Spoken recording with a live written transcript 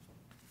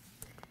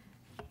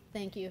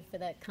Thank you for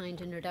that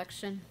kind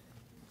introduction.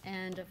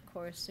 And of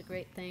course, a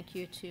great thank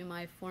you to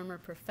my former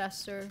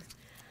professor,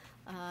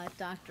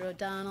 Dr.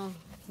 O'Donnell.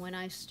 When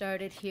I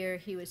started here,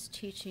 he was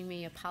teaching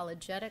me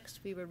apologetics.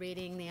 We were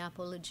reading the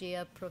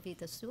Apologia Pro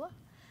Vita Sua,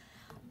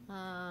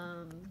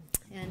 and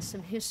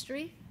some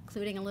history,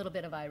 including a little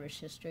bit of Irish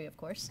history, of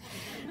course.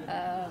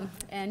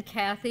 And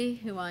Kathy,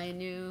 who I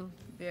knew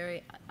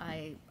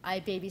I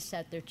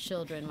babysat their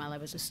children while I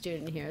was a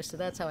student here, so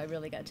that's how I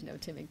really got to know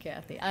Tim and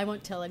Kathy. I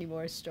won't tell any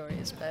more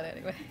stories, but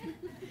anyway.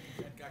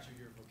 That got you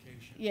your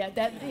vocation.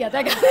 That got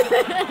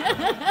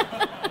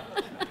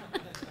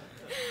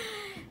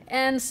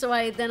And so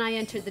then I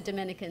entered the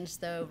Dominicans,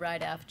 though,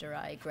 right after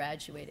I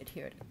graduated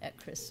here at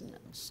Christendom.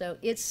 So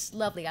it's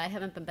lovely. I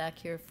haven't been back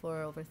here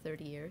for over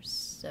 30 years,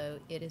 so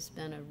it has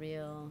been a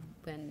real,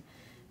 when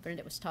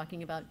Bernadette was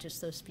talking about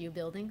just those few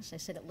buildings, I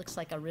said it looks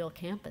like a real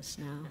campus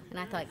now. And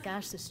I thought,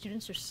 gosh, the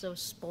students are so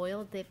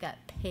spoiled. They've got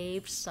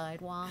paved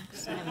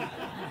sidewalks.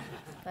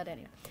 But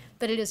anyway,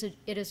 but it is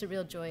a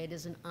real joy. It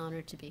is an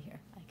honor to be here.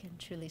 I can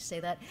truly say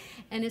that.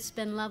 And it's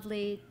been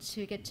lovely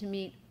to get to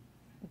meet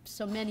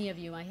so many of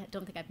you. I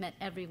don't think I've met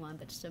everyone,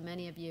 but so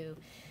many of you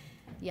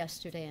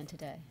yesterday and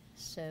today.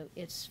 So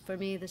for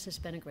me, this has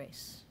been a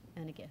grace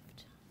and a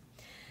gift.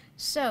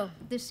 So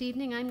this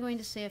evening, I'm going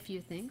to say a few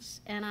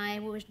things, and I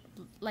would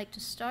like to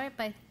start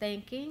by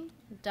thanking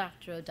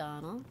Dr.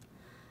 O'Donnell,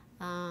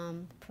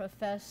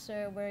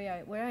 Professor,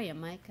 where are you,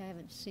 Mike? I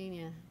haven't seen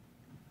you.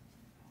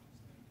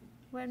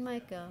 Where'd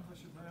Mike go?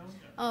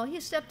 Oh,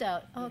 he stepped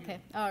out. Okay,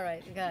 all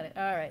right, got it.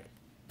 All right,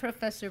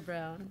 Professor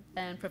Brown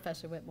and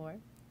Professor Whitmore.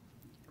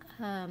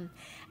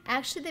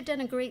 Actually, they've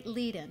done a great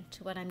lead-in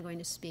to what I'm going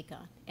to speak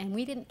on, and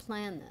we didn't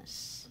plan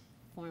this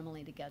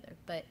formally together,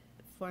 but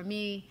for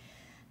me,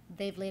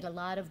 they've laid a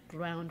lot of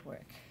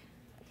groundwork.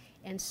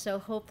 And so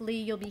hopefully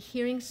you'll be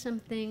hearing some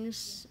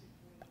things.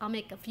 I'll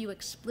make a few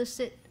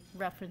explicit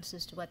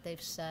references to what they've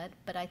said,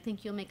 but I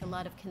think you'll make a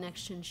lot of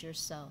connections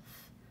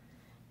yourself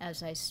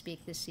as I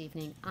speak this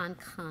evening on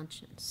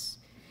conscience.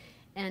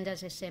 And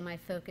as I say, my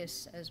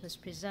focus, as was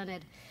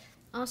presented,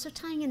 also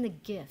tying in the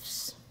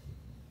gifts,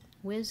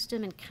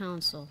 wisdom and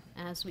counsel,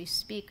 as we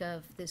speak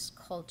of this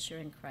culture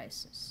in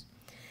crisis.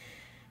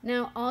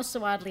 Now,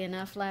 also oddly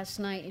enough, last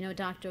night,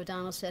 Dr.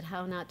 O'Donnell said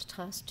how not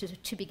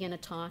to begin a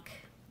talk,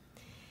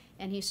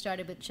 and he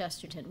started with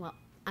Chesterton. Well,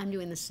 I'm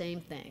doing the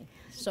same thing,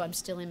 so I'm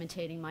still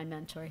imitating my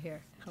mentor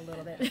here a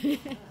little bit.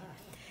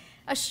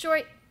 A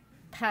short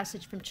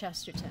passage from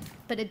Chesterton,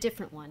 but a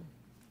different one.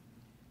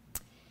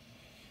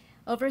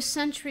 Over a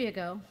century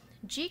ago,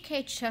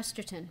 G.K.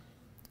 Chesterton,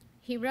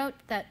 he wrote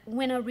that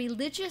when a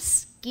religious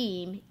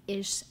scheme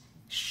is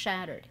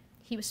shattered,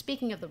 he was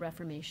speaking of the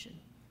Reformation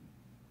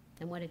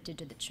and what it did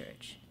to the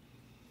church.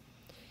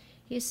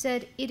 He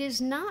said, it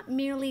is not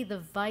merely the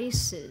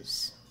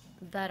vices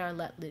that are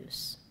let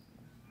loose.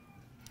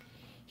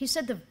 He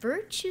said the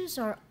virtues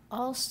are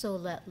also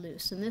let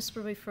loose, and this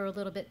will refer a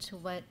little bit to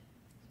what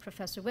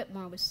Professor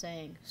Whitmore was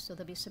saying, so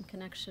there'll be some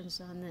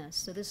connections on this.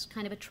 So this is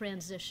kind of a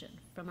transition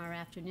from our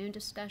afternoon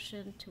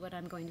discussion to what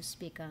I'm going to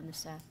speak on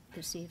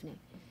this evening.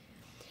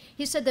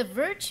 He said the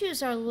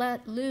virtues are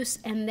let loose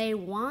and they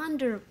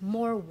wander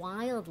more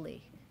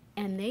wildly,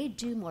 and they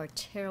do more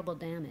terrible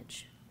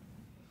damage.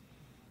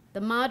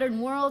 The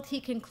modern world,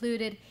 he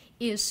concluded,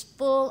 is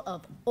full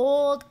of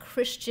old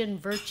Christian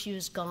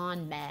virtues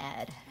gone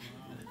mad.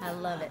 I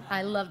love it.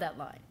 I love that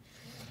line.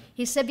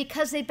 He said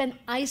because they've been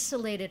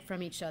isolated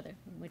from each other,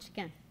 which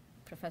again,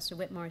 Professor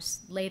Whitmore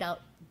laid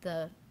out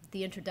the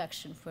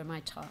introduction for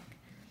my talk.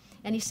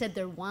 And he said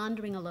they're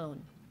wandering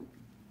alone.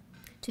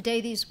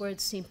 Today, these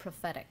words seem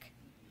prophetic.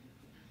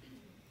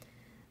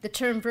 The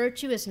term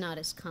virtue is not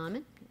as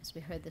common, as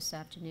we heard this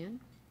afternoon,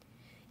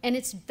 and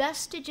its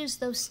vestiges,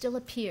 though, still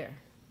appear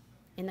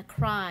in the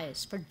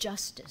cries for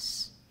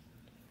justice,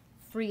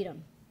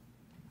 freedom,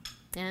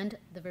 and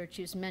the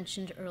virtues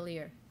mentioned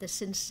earlier, the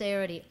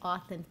sincerity,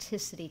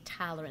 authenticity,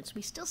 tolerance.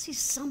 We still see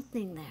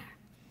something there.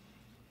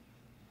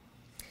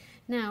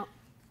 Now,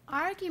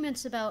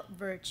 arguments about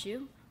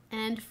virtue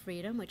and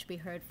freedom, which we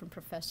heard from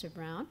Professor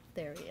Brown,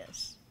 there he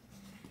is.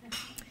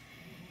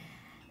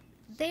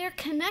 They are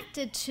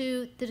connected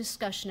to the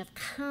discussion of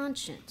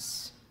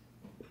conscience,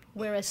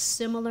 where a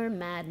similar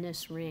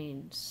madness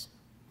reigns.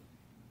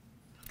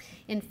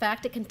 In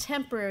fact, a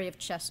contemporary of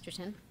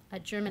Chesterton, a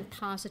German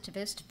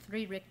positivist,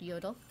 Friedrich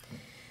Jodl,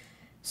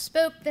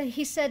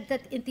 he said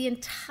that in the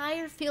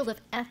entire field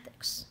of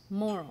ethics,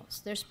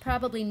 morals, there's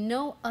probably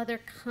no other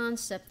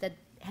concept that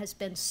has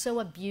been so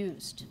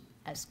abused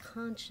as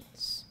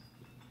conscience.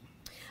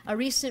 A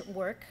recent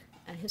work,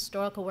 a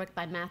historical work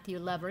by Matthew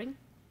Levering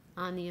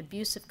on the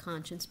abuse of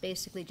conscience,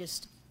 basically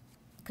just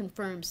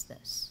confirms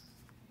this.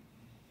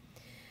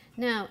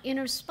 Now, in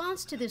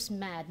response to this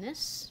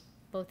madness,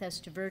 both as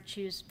to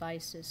virtues,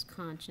 vices,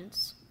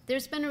 conscience,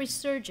 there's been a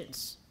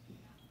resurgence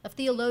of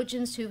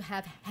theologians who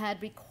have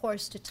had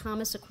recourse to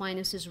Thomas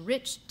Aquinas'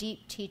 rich,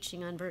 deep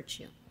teaching on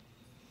virtue.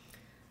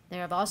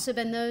 There have also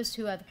been those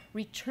who have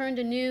returned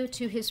anew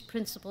to his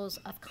principles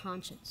of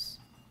conscience.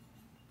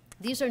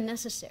 These are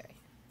necessary.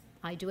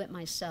 I do it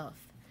myself.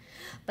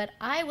 But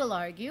I will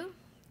argue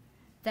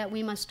that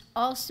we must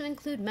also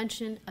include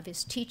mention of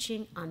his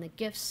teaching on the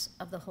gifts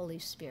of the Holy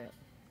Spirit.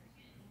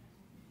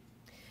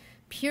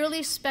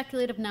 Purely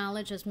speculative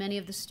knowledge, as many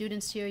of the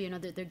students here,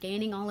 they're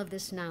gaining all of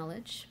this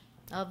knowledge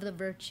of the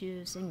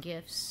virtues and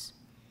gifts,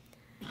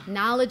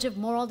 knowledge of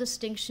moral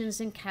distinctions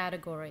and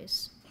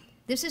categories.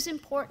 This is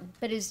important,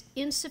 but is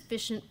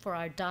insufficient for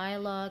our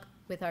dialogue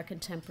with our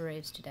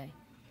contemporaries today.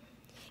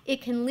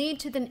 It can lead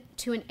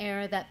to an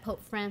error that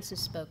Pope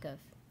Francis spoke of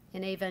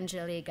in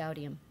Evangelii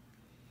Gaudium.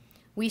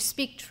 We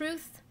speak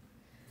truth,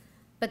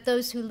 but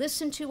those who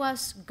listen to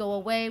us go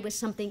away with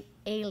something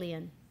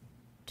alien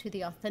to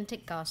the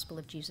authentic gospel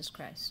of Jesus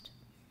Christ.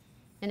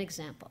 An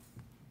example,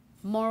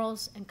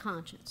 morals and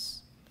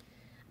conscience.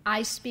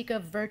 I speak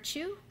of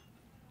virtue,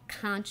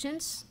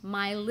 conscience,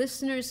 my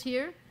listeners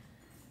here,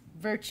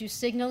 virtue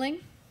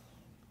signaling,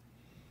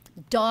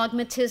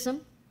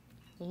 dogmatism,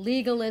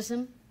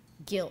 legalism,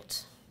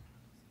 guilt.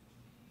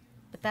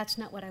 But that's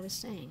not what I was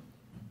saying.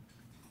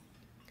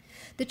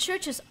 The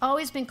church has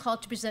always been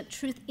called to present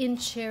truth in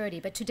charity,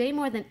 but today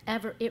more than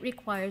ever, it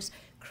requires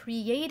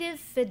creative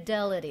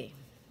fidelity.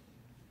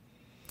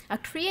 A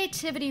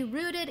creativity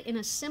rooted in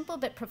a simple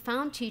but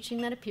profound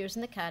teaching that appears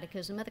in the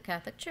Catechism of the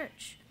Catholic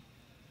Church.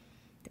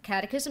 The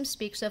Catechism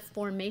speaks of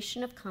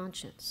formation of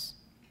conscience.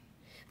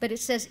 But it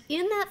says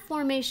in that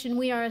formation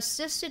we are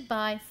assisted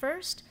by,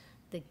 first,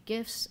 the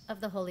gifts of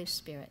the Holy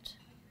Spirit.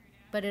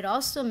 But it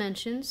also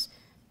mentions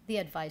the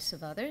advice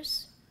of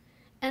others,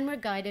 and we're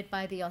guided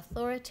by the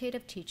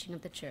authoritative teaching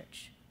of the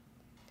Church.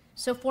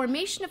 So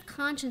formation of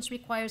conscience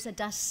requires a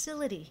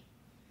docility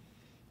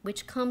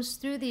which comes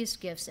through these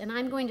gifts, and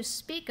I'm going to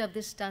speak of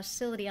this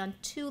docility on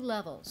two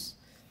levels,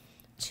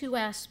 two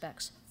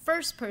aspects.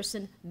 First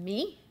person,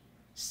 me.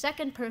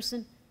 Second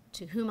person,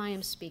 to whom I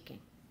am speaking.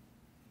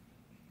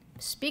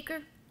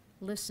 Speaker,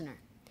 listener.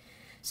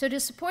 So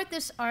to support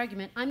this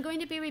argument, I'm going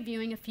to be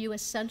reviewing a few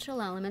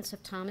essential elements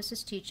of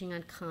Thomas's teaching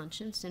on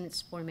conscience and its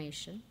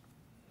formation.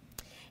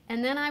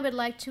 And then I would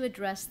like to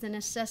address the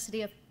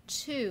necessity of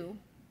two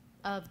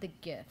of the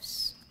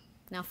gifts.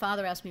 Now,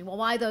 Father asked me, well,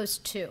 why those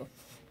two?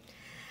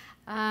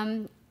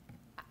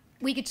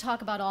 We could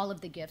talk about all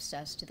of the gifts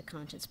as to the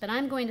conscience, but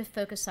I'm going to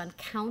focus on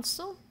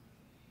counsel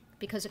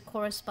because it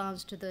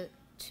corresponds to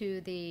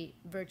the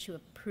virtue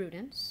of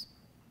prudence,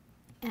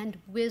 and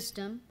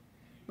wisdom,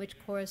 which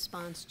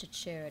corresponds to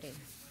charity.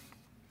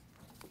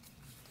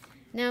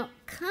 Now,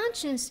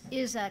 conscience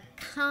is a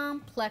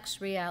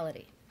complex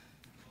reality,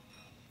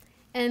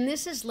 and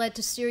this has led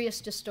to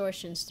serious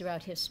distortions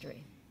throughout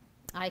history.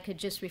 I could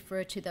just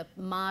refer to the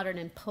modern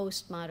and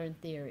postmodern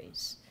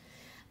theories.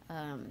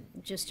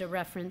 Just a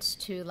reference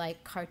to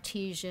like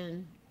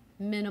Cartesian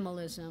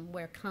minimalism,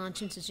 where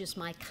conscience is just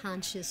my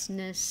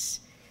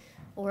consciousness,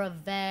 or a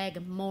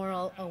vague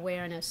moral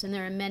awareness, and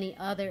there are many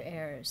other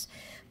errors.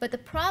 But the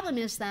problem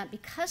is that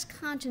because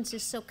conscience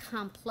is so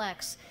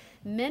complex,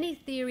 many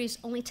theories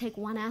only take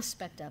one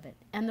aspect of it,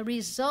 and the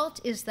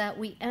result is that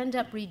we end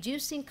up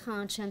reducing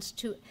conscience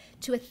to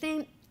a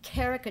thin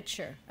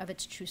caricature of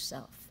its true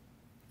self,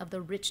 of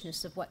the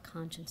richness of what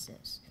conscience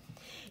is.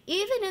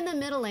 Even in the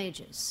Middle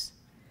Ages,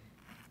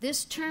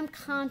 this term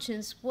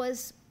conscience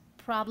was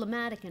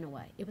problematic in a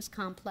way. It was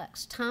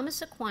complex.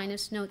 Thomas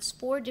Aquinas notes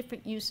 4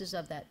 different uses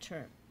of that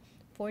term,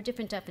 4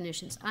 different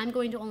definitions. I'm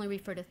going to only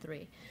refer to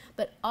 3,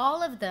 but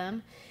all of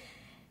them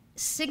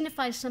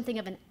signify something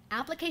of an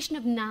application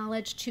of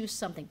knowledge to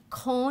something,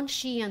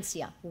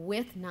 conscientia,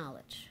 with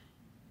knowledge.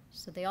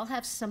 So they all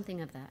have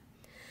something of that.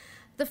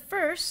 The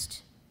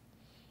first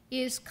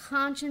is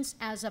conscience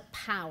as a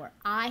power.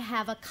 I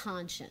have a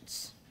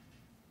conscience.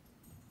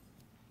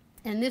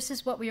 And this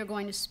is what we are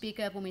going to speak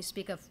of when we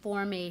speak of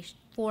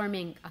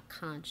forming a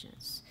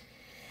conscience.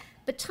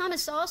 But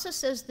Thomas also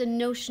says the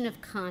notion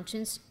of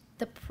conscience,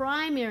 the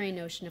primary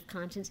notion of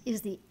conscience,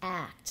 is the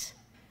act.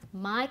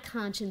 My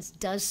conscience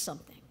does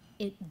something.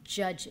 It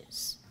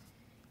judges.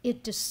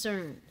 It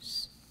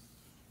discerns.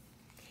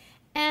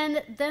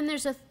 And then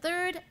there's a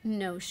third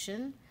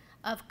notion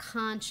of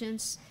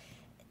conscience.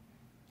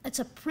 It's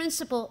a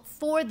principle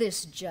for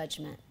this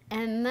judgment.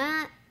 And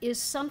that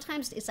is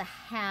sometimes it's a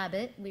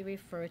habit we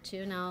refer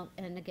to now,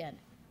 and again,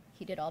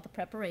 he did all the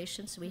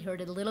preparation, so we heard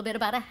a little bit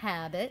about a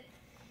habit.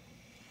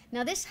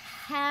 Now, this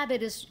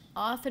habit is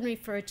often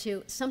referred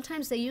to,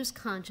 sometimes they use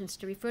conscience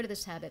to refer to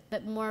this habit,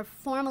 but more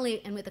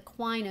formally and with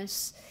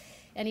Aquinas,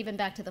 and even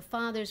back to the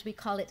Fathers, we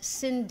call it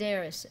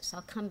synderesis.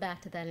 I'll come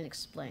back to that and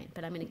explain,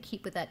 but I'm going to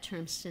keep with that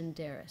term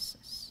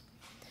synderesis.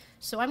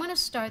 So I'm going to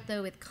start,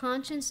 though, with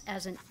conscience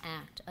as an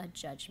act, a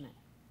judgment.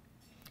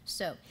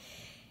 So,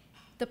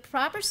 the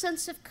proper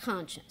sense of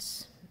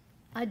conscience,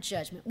 a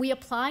judgment. We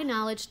apply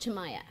knowledge to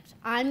my act.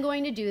 I'm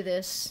going to do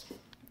this,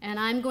 and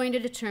I'm going to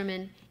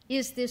determine,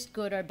 is this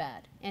good or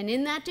bad? And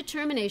in that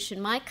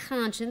determination, my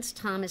conscience,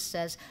 Thomas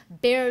says,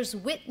 bears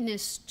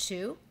witness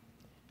to,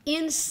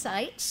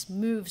 incites,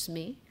 moves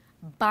me,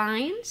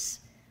 binds,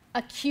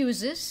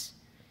 accuses,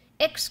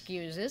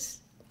 excuses,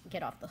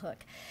 get off the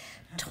hook,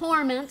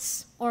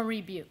 torments, or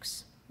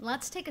rebukes.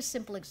 Let's take a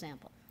simple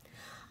example.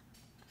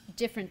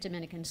 Different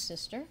Dominican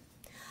sister,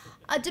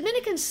 A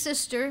Dominican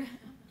sister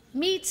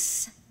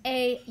meets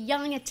a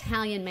young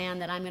Italian man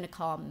that I'm going to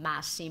call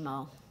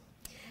Massimo.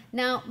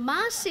 Now,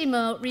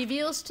 Massimo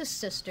reveals to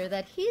sister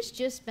that he's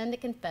just been to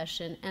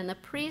confession and the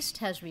priest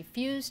has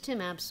refused him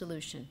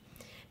absolution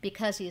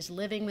because he is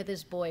living with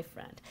his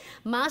boyfriend.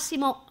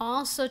 Massimo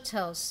also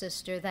tells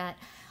sister that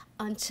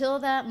until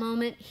that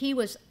moment, he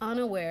was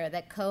unaware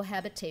that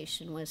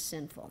cohabitation was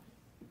sinful.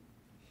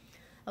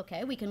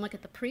 Okay, we can look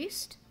at the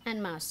priest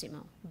and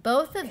Massimo.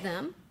 Both of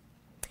them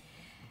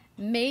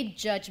made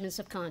judgments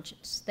of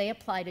conscience. They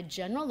applied a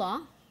general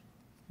law,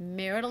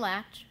 marital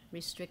act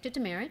restricted to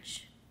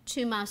marriage,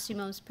 to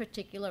Massimo's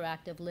particular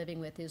act of living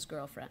with his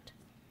girlfriend.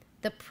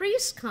 The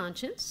priest's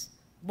conscience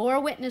bore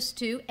witness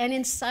to and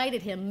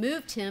incited him,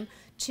 moved him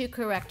to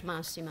correct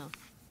Massimo.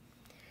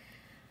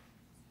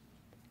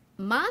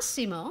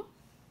 Massimo,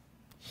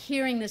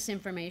 hearing this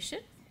information,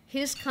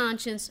 his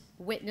conscience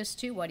witnessed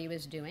to what he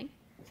was doing,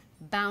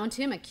 bound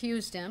him,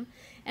 accused him,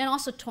 and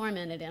also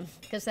tormented him,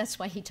 because that's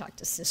why he talked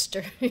to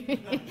sister.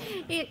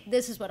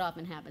 This is what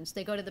often happens.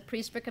 They go to the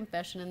priest for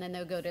confession, and then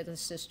they'll go to the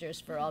sisters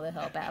for all the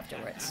help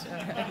afterwards. All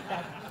right?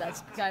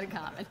 That's kind of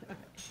common. All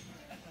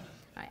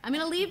right, I'm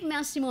going to leave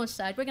Massimo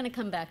aside. We're going to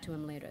come back to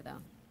him later,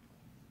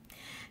 though.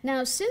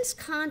 Now, since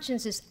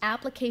conscience is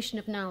application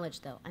of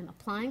knowledge, though, I'm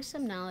applying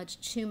some knowledge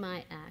to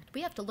my act.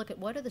 We have to look at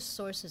what are the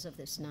sources of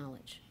this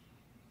knowledge.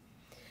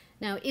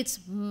 Now,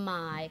 it's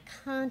my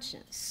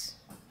conscience.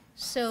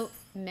 So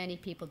many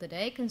people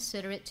today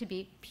consider it to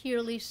be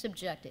purely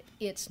subjective.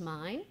 It's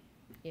mine,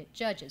 it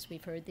judges.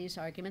 We've heard these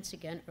arguments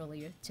again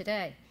earlier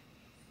today.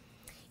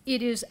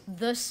 It is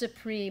the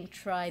supreme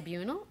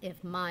tribunal.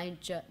 If my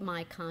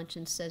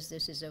conscience says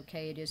this is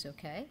okay, it is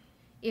okay.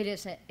 It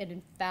is an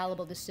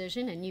infallible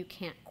decision, and you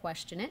can't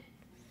question it.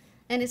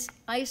 And it's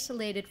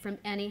isolated from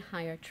any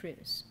higher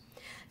truths.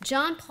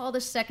 John Paul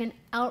II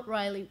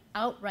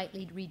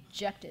outrightly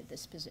rejected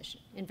this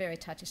position in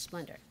Veritatis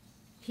Splendor.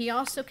 He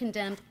also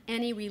condemned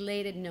any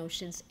related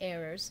notions,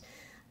 errors,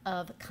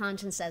 of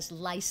conscience as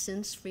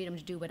license, freedom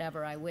to do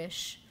whatever I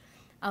wish,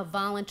 a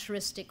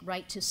voluntaristic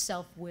right to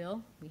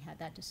self-will. We had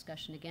that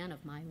discussion again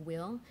of my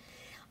will.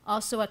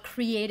 Also a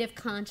creative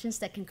conscience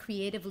that can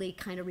creatively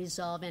kind of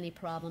resolve any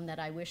problem that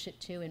I wish it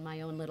to in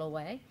my own little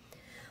way.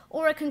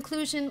 Or a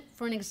conclusion,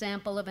 for an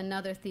example, of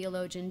another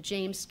theologian,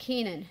 James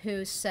Keenan,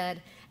 who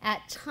said,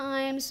 at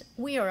times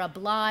we are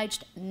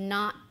obliged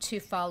not to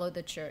follow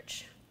the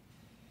church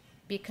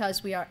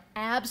because we are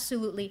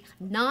absolutely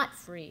not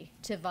free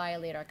to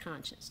violate our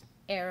conscience.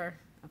 Error,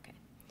 okay.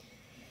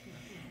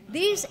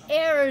 These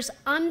errors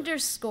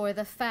underscore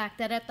the fact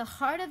that at the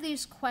heart of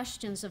these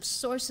questions of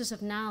sources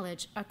of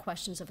knowledge are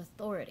questions of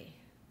authority.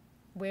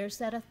 Where's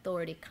that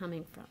authority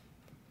coming from?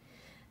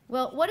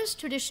 Well, what does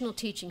traditional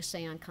teaching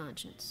say on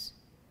conscience?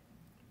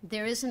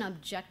 There is an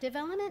objective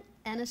element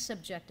and a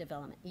subjective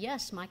element.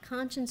 Yes, my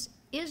conscience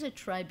is a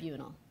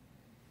tribunal,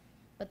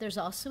 but there's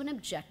also an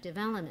objective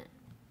element,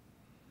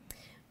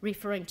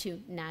 referring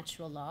to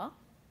natural law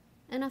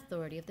and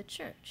authority of the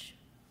church.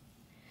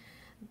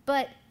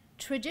 But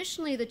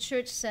traditionally, the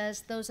church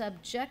says those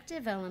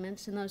objective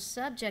elements and those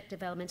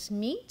subjective elements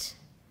meet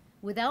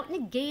without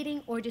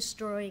negating or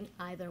destroying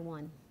either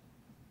one.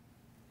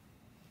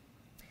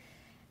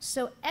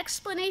 So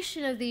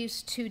explanation of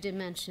these two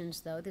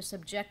dimensions, though, this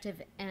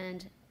objective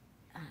and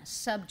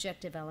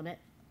subjective element,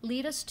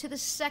 lead us to the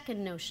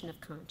second notion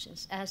of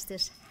conscience as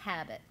this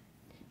habit,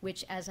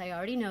 which, as I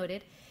already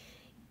noted,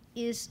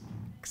 is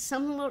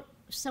some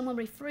will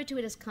refer to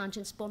it as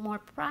conscience, but more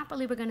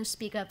properly we're going to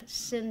speak of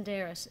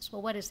synderesis.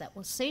 Well, what is that?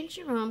 Well, St.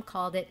 Jerome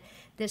called it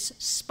this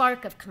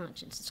spark of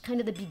conscience. It's kind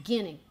of the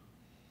beginning.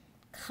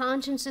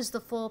 Conscience is the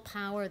full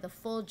power, the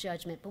full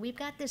judgment, but we've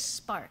got this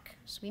spark,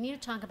 so we need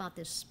to talk about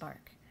this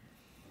spark.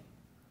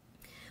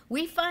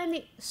 We find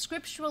the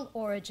scriptural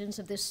origins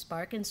of this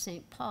spark in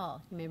St.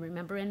 Paul. You may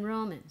remember in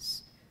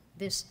Romans,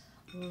 this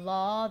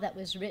law that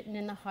was written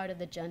in the heart of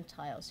the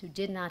Gentiles who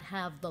did not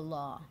have the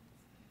law.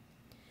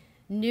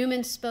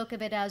 Newman spoke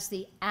of it as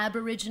the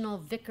aboriginal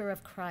vicar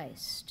of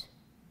Christ.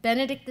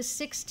 Benedict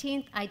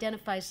XVI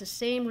identifies the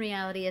same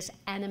reality as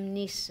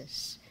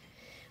anamnesis.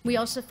 We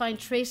also find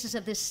traces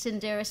of this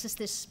synderesis,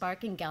 this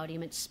spark, in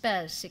Gaudium et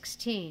Spes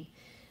 16,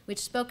 which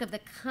spoke of the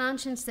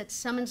conscience that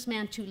summons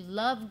man to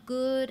love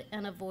good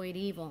and avoid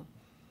evil.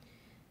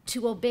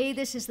 To obey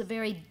this is the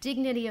very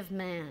dignity of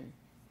man.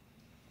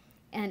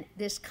 And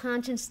this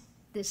conscience,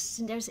 this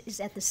synderesis,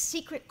 is at the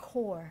secret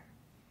core,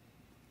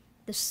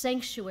 the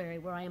sanctuary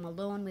where I am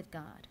alone with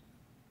God.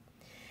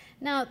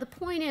 Now, the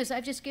point is,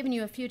 I've just given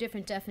you a few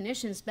different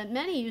definitions, but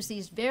many use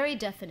these very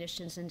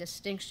definitions and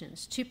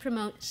distinctions to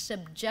promote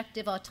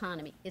subjective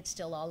autonomy. It's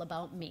still all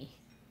about me.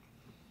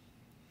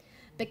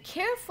 But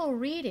careful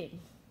reading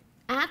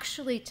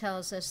actually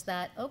tells us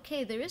that,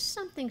 okay, there is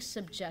something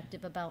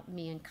subjective about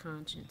me and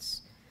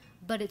conscience,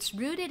 but it's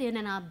rooted in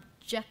an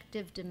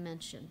objective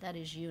dimension that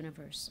is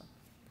universal,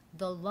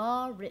 the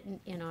law written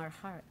in our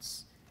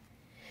hearts.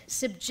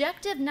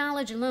 Subjective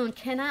knowledge alone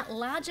cannot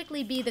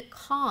logically be the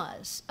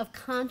cause of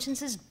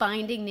conscience's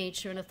binding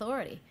nature and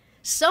authority.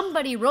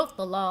 Somebody wrote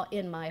the law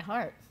in my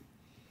heart.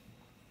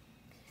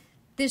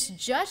 This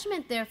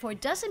judgment, therefore,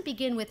 doesn't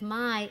begin with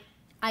my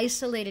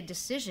isolated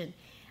decision.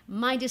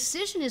 My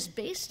decision is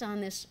based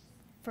on this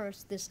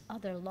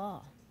other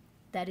law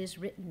that is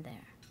written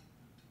there.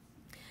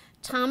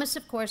 Thomas,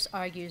 of course,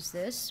 argues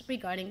this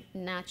regarding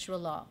natural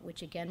law,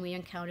 which again we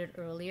encountered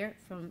earlier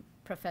from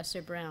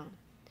Professor Brown,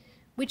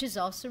 which is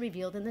also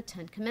revealed in the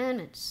Ten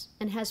Commandments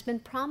and has been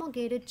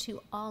promulgated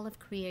to all of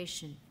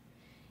creation.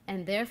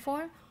 And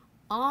therefore,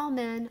 all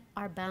men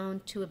are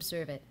bound to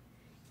observe it,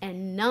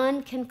 and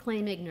none can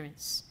claim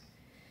ignorance.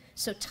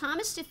 So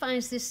Thomas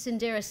defines this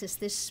synderesis,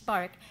 this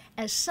spark,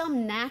 as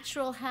some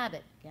natural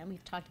habit. Again,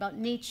 we've talked about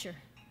nature.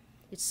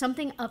 It's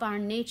something of our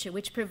nature,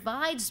 which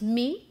provides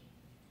me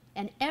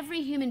and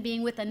every human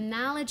being with a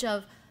knowledge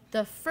of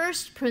the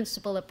first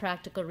principle of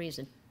practical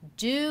reason.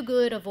 Do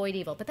good, avoid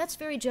evil. But that's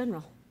very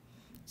general.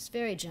 It's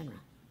very general.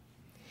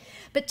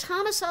 But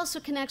Thomas also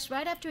connects,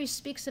 right after he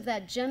speaks of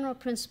that general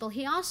principle,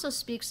 he also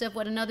speaks of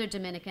what another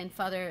Dominican,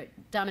 Father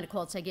Dominic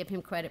Holtz, I give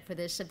him credit for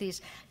this, of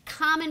these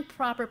common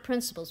proper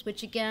principles,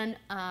 which again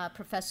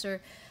Professor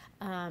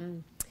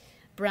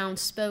Brown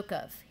spoke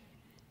of.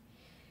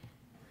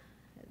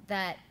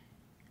 That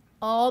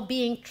all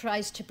being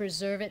tries to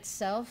preserve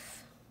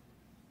itself,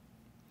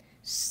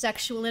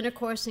 sexual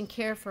intercourse and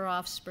care for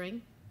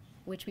offspring,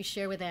 which we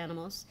share with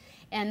animals,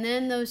 and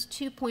then those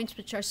 2 points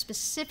which are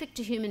specific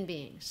to human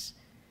beings.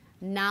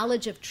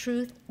 Knowledge of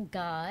truth,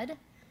 God,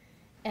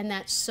 and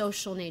that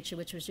social nature,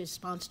 which was a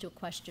response to a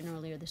question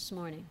earlier this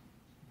morning.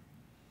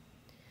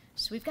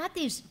 So we've got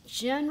these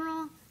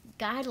general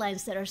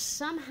guidelines that are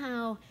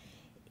somehow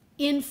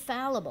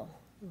infallible,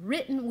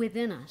 written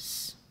within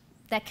us,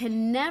 that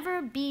can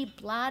never be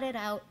blotted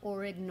out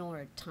or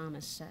ignored,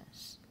 Thomas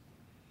says.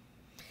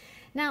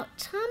 Now,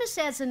 Thomas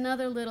adds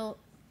another little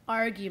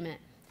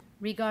argument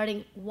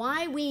regarding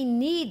why we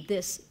need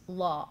this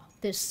law,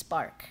 this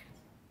spark.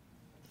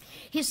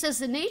 He says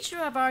the nature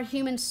of our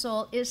human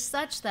soul is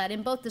such that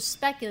in both the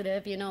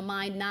speculative,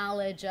 my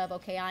knowledge of,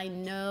 okay, I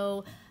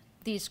know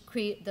the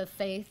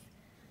faith,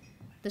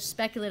 the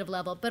speculative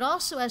level, but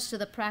also as to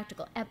the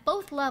practical, at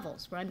both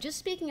levels, where I'm just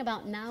speaking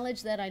about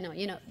knowledge that I know.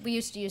 We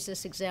used to use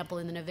this example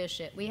in the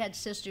novitiate. We had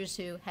sisters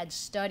who had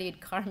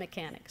studied car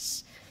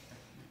mechanics.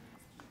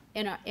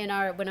 When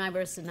I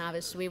was a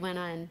novice, we went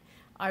on,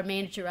 our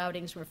major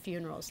outings were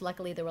funerals.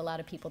 Luckily, there were a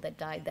lot of people that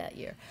died that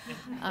year.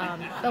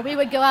 But we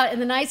would go out,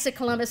 and the Knights of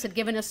Columbus had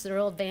given us their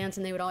old vans,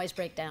 and they would always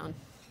break down.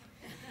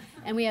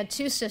 And we had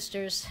two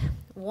sisters.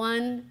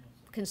 One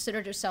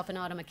considered herself an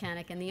auto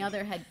mechanic, and the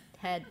other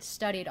had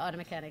studied auto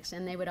mechanics,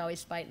 and they would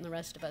always fight, and the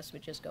rest of us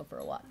would just go for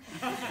a walk.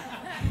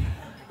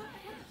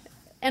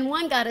 And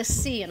one got a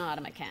C in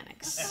auto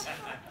mechanics.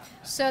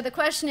 So the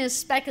question is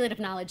speculative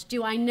knowledge.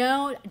 Do I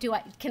know,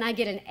 can I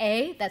get an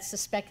A? That's the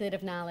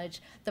speculative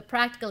knowledge. The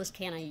practical is,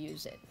 can I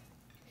use it?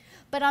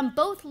 But on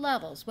both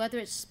levels, whether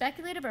it's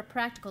speculative or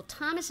practical,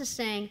 Thomas is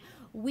saying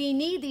we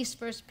need these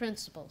first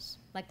principles,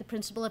 like the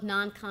principle of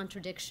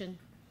non-contradiction.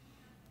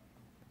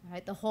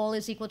 Right? The whole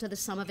is equal to the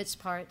sum of its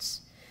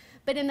parts.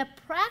 But in the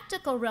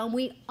practical realm,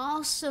 we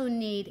also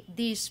need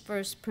these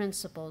first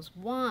principles.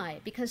 Why?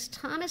 Because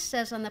Thomas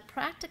says on the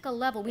practical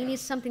level, we need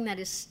something that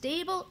is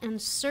stable and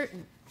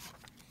certain,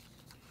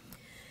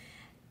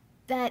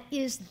 that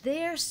is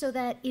there so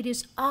that it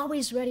is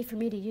always ready for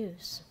me to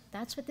use.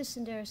 That's what this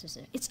synderesis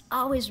is. It's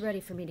always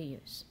ready for me to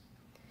use.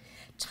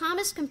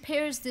 Thomas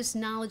compares this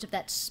knowledge of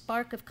that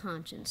spark of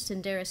conscience,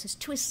 synderesis,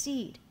 to a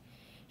seed.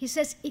 He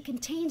says it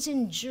contains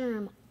in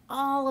germ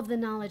all of the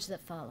knowledge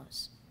that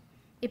follows.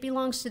 It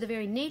belongs to the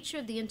very nature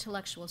of the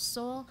intellectual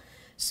soul,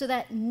 so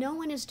that no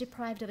one is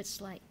deprived of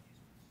its light.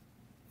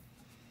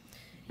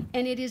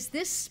 And it is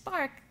this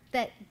spark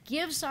that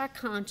gives our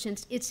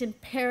conscience its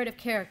imperative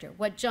character.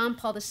 What John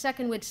Paul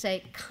II would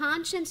say,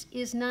 conscience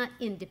is not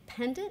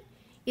independent.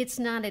 It's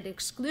not an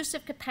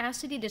exclusive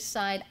capacity to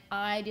decide,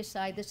 I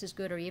decide this is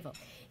good or evil.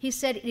 He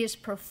said it is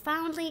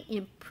profoundly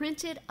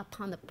imprinted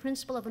upon the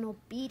principle of an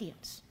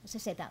obedience. As I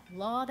say, that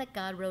law that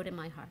God wrote in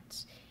my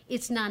hearts.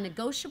 It's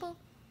non-negotiable,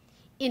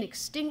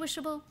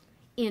 inextinguishable,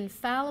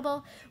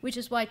 infallible, which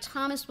is why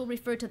Thomas will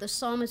refer to the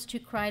psalmist who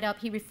cried out.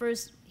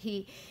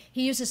 He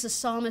uses the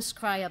psalmist's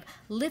cry of,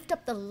 lift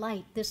up the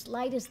light. This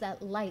light is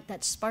that light,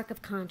 that spark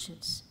of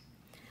conscience.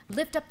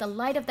 Lift up the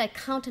light of thy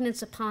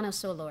countenance upon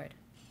us, O Lord.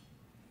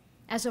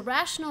 As a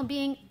rational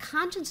being,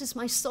 conscience is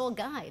my sole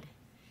guide.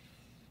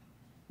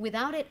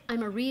 Without it,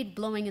 I'm a reed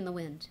blowing in the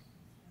wind.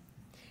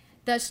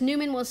 Thus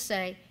Newman will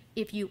say,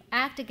 if you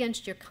act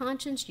against your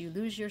conscience, you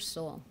lose your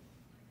soul.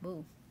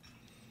 Woo.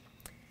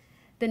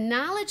 The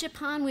knowledge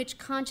upon which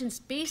conscience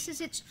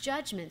bases its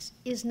judgments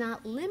is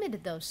not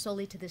limited, though,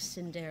 solely to this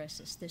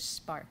synderesis, this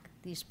spark,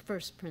 these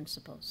first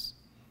principles.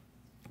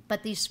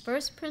 But these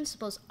first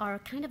principles are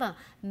kind of a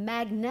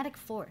magnetic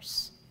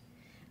force,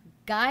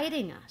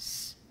 guiding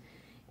us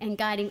and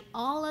guiding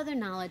all other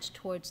knowledge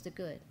towards the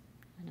good.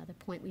 Another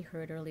point we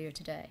heard earlier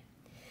today.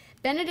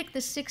 Benedict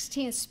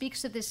XVI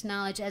speaks of this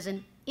knowledge as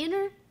an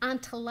inner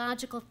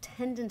ontological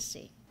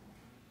tendency,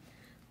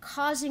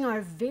 causing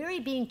our very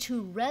being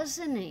to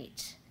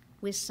resonate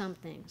with some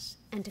things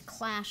and to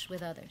clash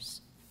with others.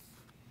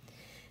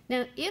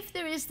 Now, if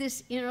there is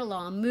this inner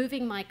law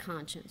moving my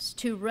conscience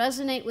to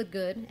resonate with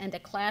good and to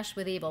clash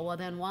with evil, well,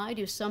 then why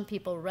do some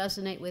people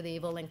resonate with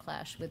evil and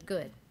clash with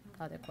good?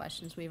 Other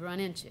questions we've run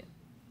into.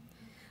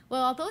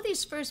 Well, although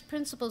these first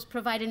principles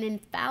provide an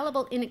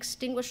infallible,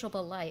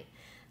 inextinguishable light,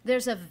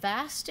 there's a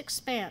vast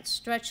expanse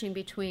stretching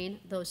between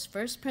those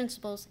first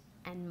principles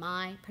and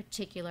my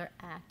particular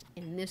act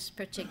in this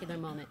particular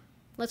moment.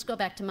 Let's go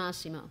back to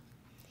Massimo.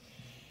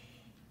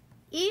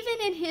 Even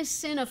in his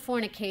sin of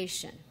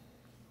fornication,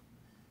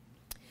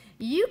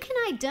 you can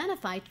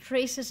identify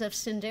traces of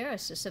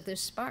synderesis, of this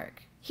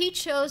spark. He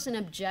chose an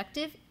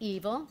objective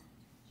evil,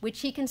 which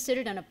he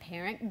considered an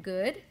apparent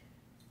good.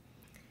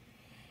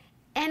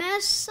 And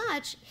as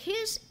such,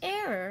 his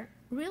error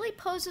really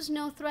poses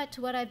no threat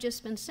to what I've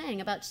just been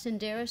saying about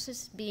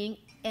synderesis being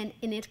an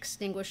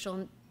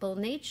inextinguishable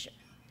nature,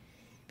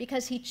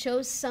 because he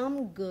chose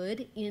some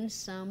good in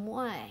some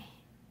way.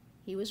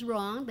 He was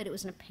wrong, but it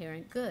was an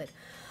apparent good.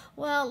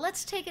 Well,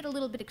 let's take it a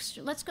little bit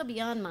extreme. Let's go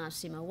beyond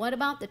Massimo. What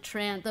about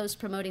those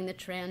promoting the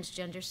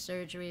transgender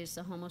surgeries,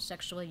 the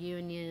homosexual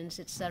unions,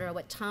 etc.,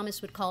 what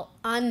Thomas would call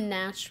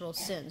unnatural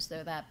sins?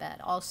 They're that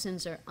bad. All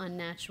sins are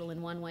unnatural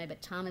in one way,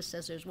 but Thomas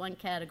says there's one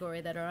category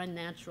that are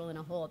unnatural in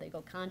a whole. They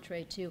go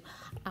contrary to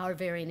our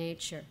very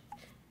nature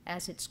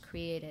as it's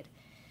created.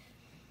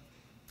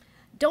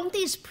 Don't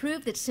these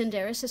prove that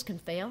synderesis can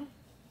fail?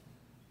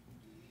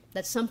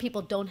 That some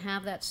people don't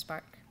have that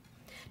spark?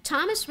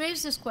 Thomas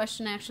raised this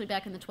question actually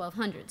back in the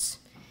 1200s.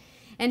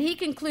 And he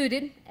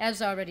concluded,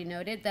 as already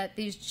noted, that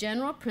these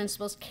general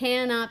principles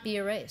cannot be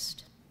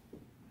erased.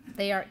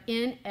 They are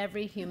in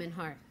every human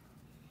heart.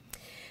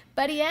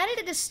 But he added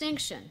a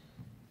distinction,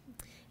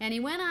 and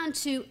he went on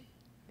to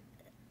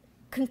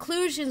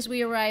conclusions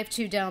we arrived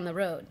to down the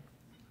road.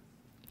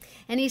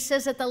 And he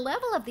says, at the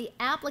level of the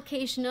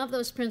application of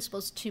those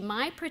principles to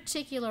my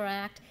particular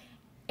act,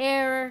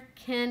 error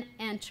can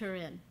enter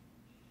in.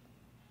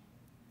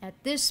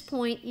 At this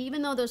point,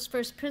 even though those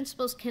first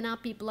principles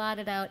cannot be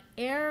blotted out,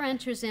 error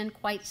enters in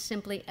quite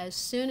simply as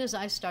soon as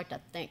I start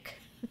to think.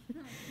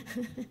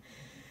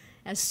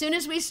 As soon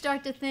as we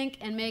start to think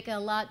and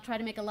try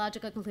to make a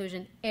logical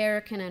conclusion,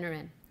 error can enter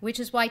in, which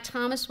is why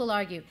Thomas will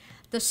argue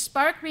the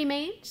spark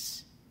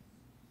remains,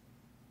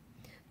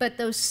 but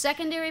those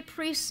secondary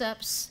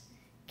precepts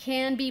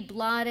can be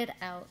blotted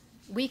out.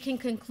 We can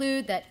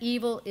conclude that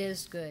evil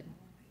is good.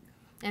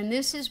 And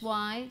this is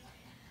why,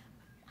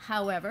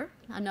 however,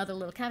 another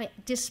little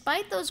caveat,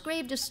 despite those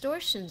grave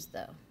distortions,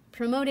 though,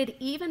 promoted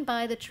even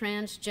by the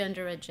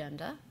transgender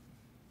agenda,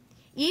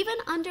 even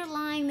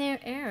underlying their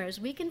errors,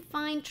 we can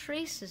find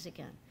traces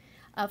again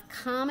of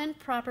common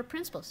proper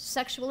principles.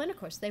 Sexual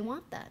intercourse, they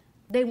want that.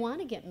 They want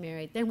to get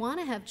married. They want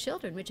to have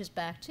children, which is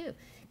back to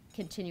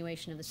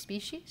continuation of the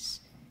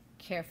species,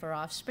 care for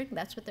offspring.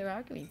 That's what they're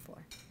arguing for.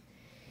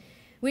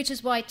 Which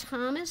is why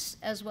Thomas,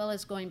 as well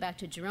as going back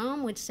to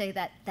Jerome, would say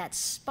that that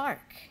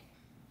spark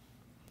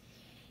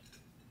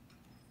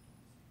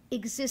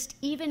exist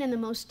even in the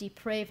most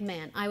depraved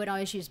man. I would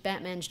always use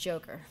Batman's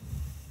Joker,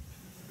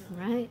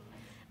 right?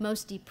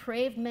 Most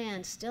depraved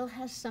man still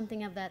has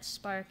something of that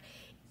spark.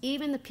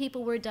 Even the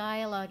people we're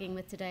dialoguing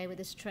with today with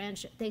this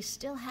they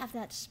still have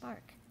that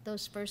spark,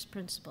 those first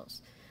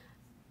principles.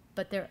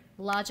 But they're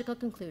logical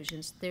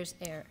conclusions, there's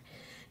error.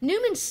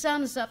 Newman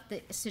sums up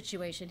the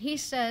situation. He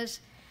says,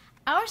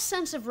 our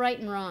sense of right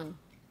and wrong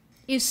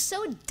is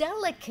so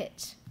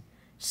delicate,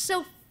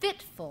 so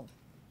fitful,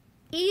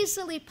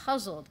 easily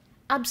puzzled,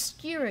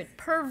 obscured,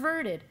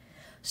 perverted,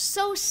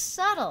 so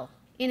subtle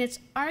in its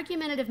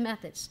argumentative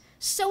methods,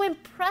 so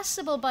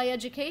impressible by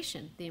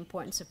education, the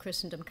importance of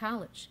Christendom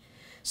College,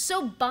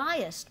 so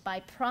biased by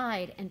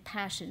pride and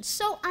passion,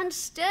 so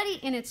unsteady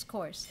in its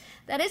course,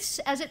 that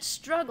as it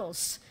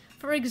struggles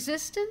for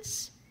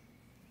existence,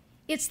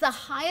 it's the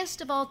highest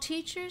of all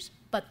teachers,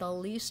 but the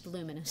least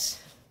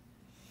luminous.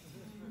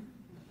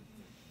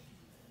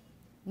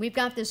 We've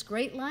got this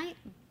great light,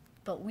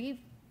 but we've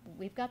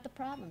got the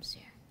problems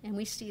here. And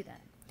we see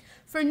that.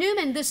 For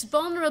Newman, this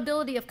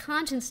vulnerability of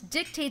conscience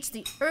dictates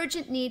the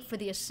urgent need for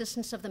the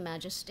assistance of the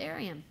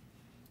magisterium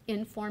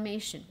in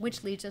formation,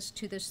 which leads us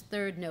to this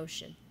third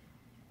notion,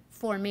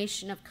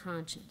 formation of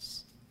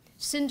conscience.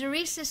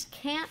 Synderesis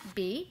can't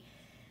be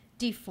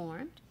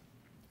deformed,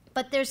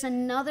 but there's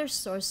another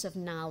source of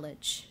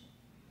knowledge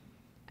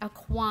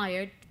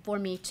acquired for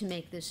me to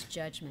make this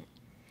judgment.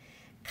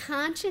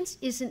 Conscience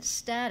isn't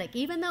static.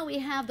 Even though we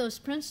have those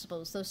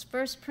principles, those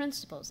first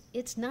principles,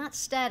 it's not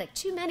static.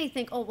 Too many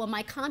think, oh, well,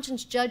 my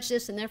conscience judged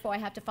this, and therefore I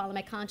have to follow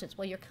my conscience.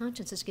 Well, your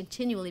conscience is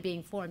continually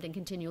being formed and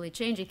continually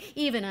changing,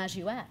 even as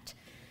you act.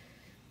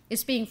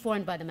 It's being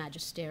formed by the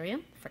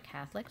magisterium, for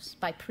Catholics,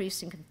 by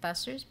priests and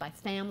confessors, by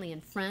family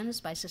and friends,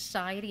 by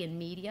society and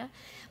media,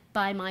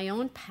 by my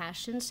own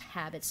passions,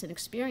 habits, and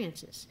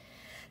experiences.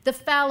 The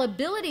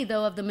fallibility,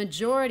 though, of the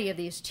majority of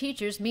these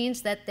teachers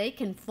means that they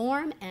can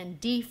form and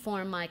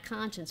deform my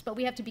conscience. But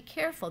we have to be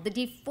careful. The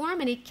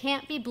deformity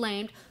can't be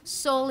blamed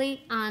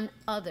solely on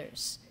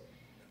others,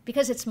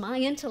 because it's my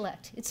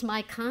intellect, it's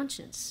my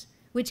conscience.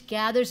 which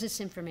gathers this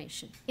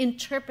information,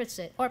 interprets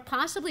it, or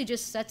possibly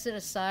just sets it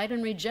aside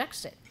and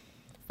rejects it.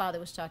 Father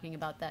was talking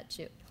about that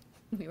too.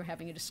 We were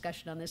having a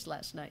discussion on this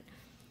last night.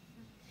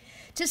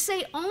 To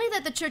say only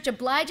that the church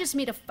obliges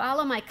me to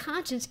follow my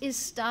conscience is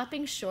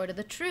stopping short of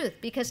the truth,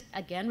 because,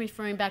 again,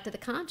 referring back to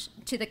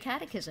the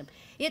catechism,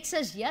 it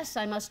says, yes,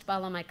 I must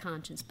follow my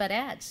conscience, but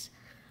adds,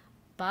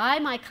 by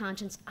my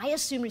conscience, I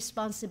assume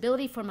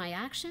responsibility for my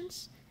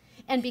actions,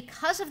 and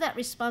because of that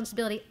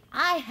responsibility,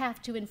 I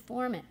have to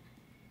inform it.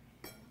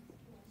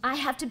 I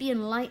have to be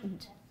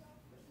enlightened.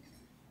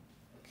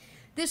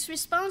 This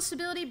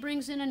responsibility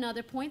brings in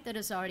another point that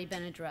has already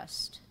been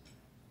addressed,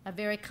 a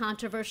very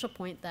controversial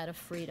point, that of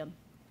freedom.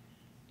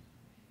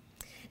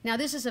 Now,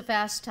 this is a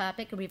vast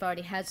topic, and we've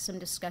already had some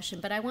discussion,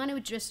 but I want to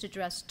just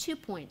address 2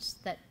 points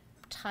that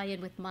tie in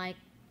with my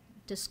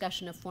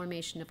discussion of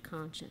formation of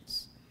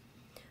conscience.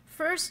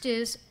 First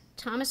is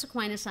Thomas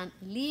Aquinas on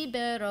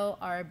libero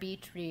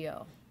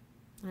arbitrio,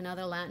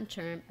 another Latin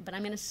term, but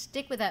I'm going to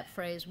stick with that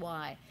phrase.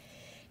 Why?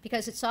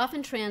 Because it's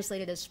often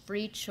translated as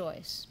free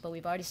choice, but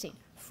we've already seen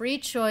free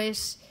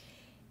choice,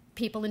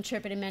 people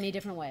interpret in many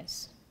different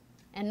ways.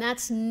 And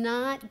that's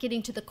not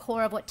getting to the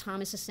core of what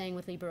Thomas is saying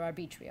with libero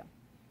arbitrio.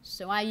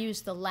 So I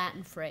use the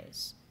Latin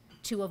phrase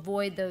to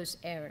avoid those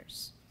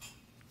errors.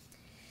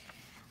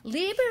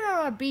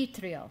 Libero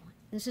arbitrio,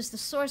 this is the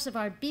source of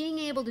our being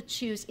able to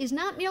choose, is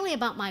not merely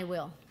about my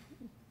will.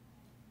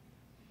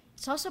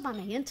 It's also about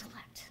my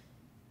intellect.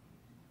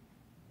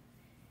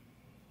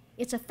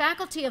 It's a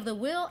faculty of the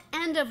will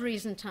and of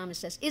reason, Thomas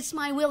says. It's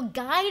my will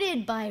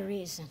guided by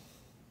reason.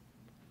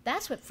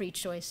 That's what free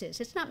choice is.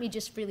 It's not me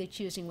just freely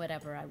choosing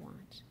whatever I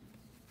want.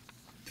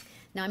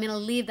 Now, I'm going to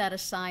leave that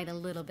aside a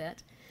little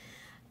bit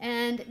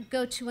and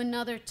go to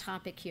another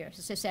topic here.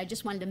 As I say, I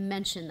just wanted to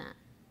mention that.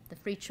 The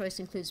free choice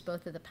includes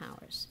both of the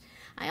powers.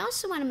 I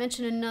also want to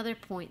mention another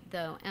point,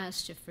 though,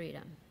 as to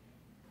freedom.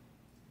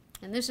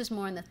 And this is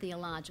more in the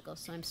theological,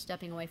 so I'm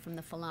stepping away from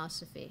the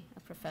philosophy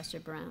of Professor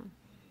Brown.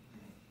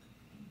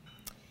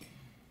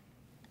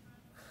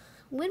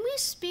 When we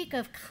speak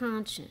of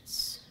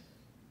conscience,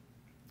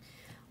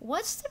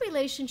 what's the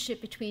relationship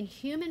between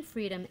human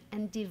freedom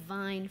and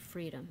divine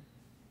freedom?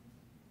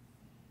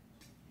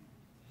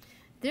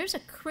 There's a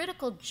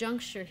critical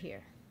juncture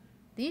here.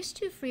 These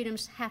two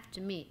freedoms have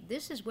to meet.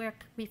 This is where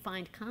we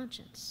find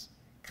conscience.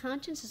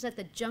 Conscience is at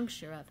the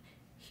juncture of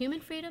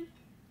human freedom,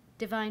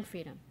 divine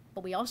freedom.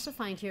 But we also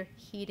find here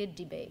heated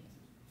debate.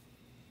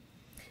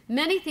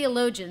 Many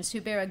theologians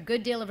who bear a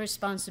good deal of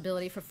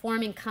responsibility for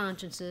forming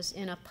consciences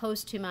in a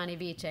post humani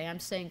vitae, I'm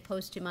saying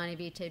post humani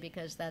vitae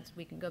because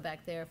we can go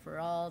back there for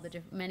all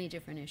the many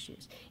different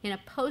issues. In a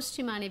post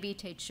humani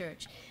vitae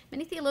church,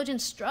 many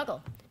theologians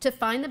struggle to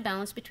find the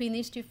balance between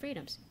these two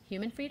freedoms,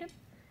 human freedom,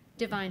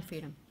 divine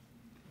freedom.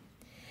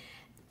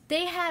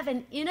 They have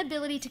an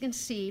inability to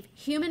conceive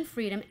human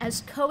freedom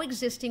as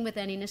coexisting with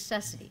any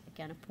necessity.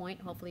 Again, a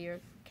point, hopefully you're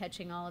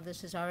catching all of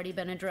this has already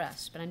been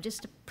addressed, but I'm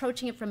just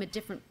approaching it from a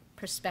different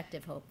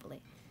perspective,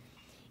 hopefully.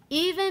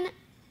 Even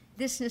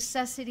this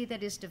necessity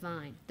that is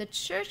divine, the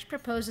church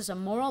proposes a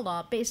moral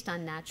law based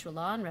on natural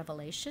law and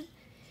revelation,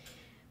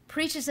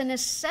 preaches a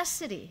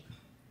necessity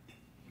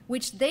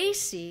which they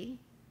see,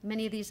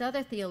 many of these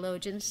other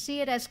theologians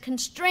see it as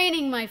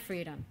constraining my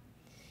freedom.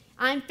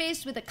 I'm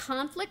faced with a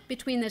conflict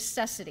between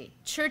necessity,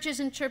 church's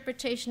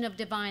interpretation of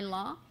divine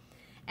law,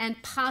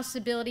 and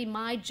possibility,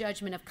 my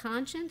judgment of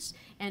conscience,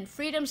 and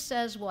freedom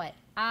says what?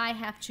 I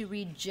have to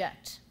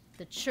reject.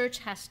 The church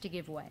has to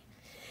give way.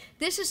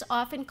 This is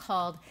often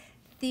called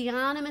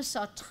theonomous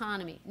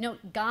autonomy.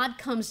 Note, God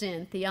comes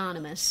in,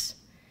 theonomous,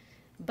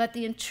 but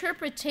the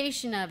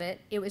interpretation of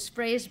it, it was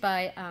phrased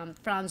by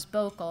Franz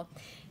Bokel,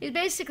 is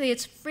basically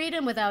it's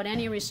freedom without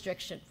any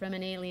restriction from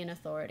an alien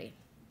authority.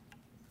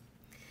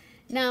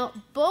 Now,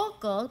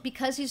 Bokel,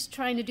 because he's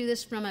trying to do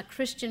this from a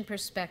Christian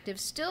perspective,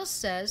 still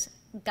says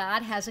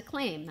God has a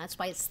claim. That's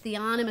why it's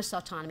theonomous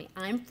autonomy.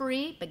 I'm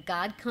free, but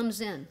God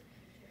comes in.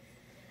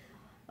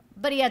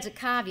 But he adds a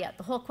caveat.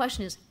 The whole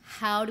question is,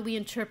 how do we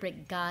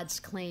interpret God's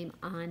claim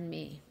on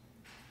me?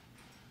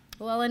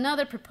 Well,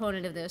 another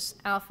proponent of this,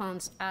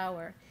 Alphonse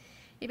Auer,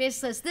 he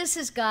basically says, this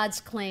is God's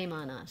claim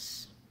on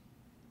us.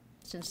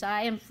 Since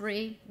I am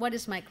free, what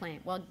is my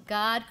claim? Well,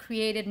 God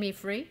created me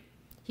free.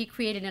 He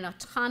created an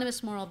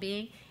autonomous moral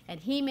being, and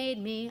he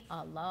made me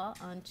a law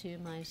unto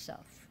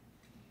myself.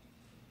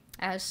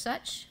 As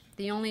such,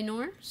 the only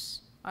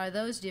norms are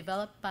those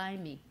developed by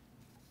me.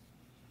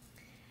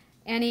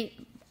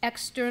 Any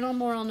external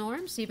moral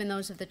norms, even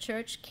those of the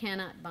church,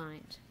 cannot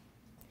bind.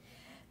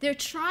 They're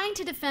trying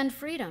to defend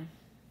freedom,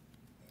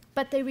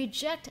 but they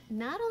reject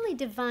not only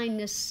divine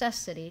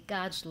necessity,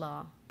 God's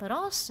law, but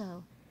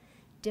also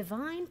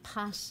divine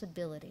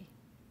possibility.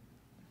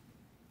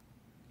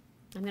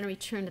 I'm going to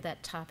return to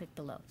that topic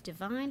below.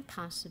 Divine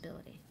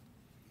possibility.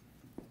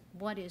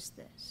 What is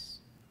this?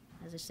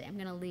 As I say, I'm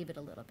going to leave it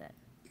a little bit.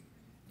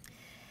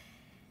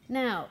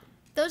 Now,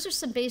 those are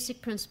some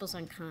basic principles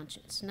on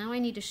conscience. Now I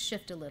need to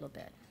shift a little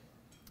bit,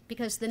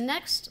 because the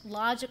next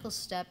logical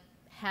step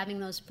having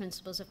those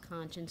principles of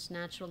conscience,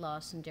 natural law,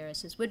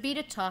 synderesis, would be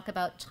to talk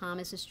about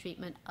Thomas's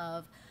treatment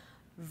of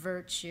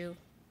virtue,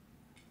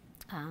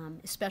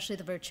 especially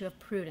the virtue of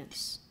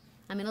prudence.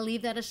 I'm going to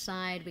leave that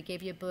aside. We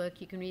gave you a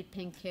book. You can read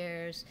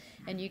Pinker's,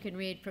 and you can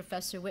read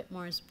Professor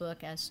Whitmore's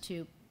book as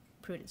to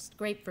prudence.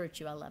 Great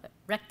virtue, I love it.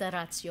 Recta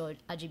ratio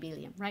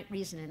agibilium, right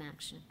reason in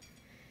action.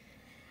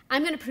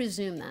 I'm going to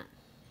presume that.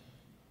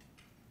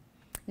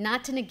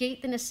 Not to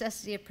negate the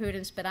necessity of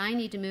prudence, but I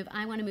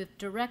want to move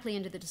directly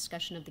into the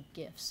discussion of the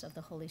gifts of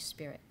the Holy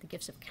Spirit, the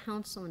gifts of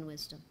counsel and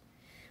wisdom,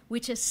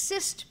 which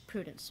assist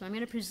prudence. So I'm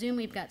going to presume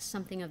we've got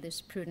something of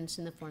this prudence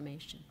in the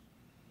formation.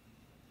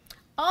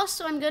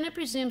 Also, I'm going to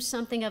presume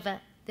something of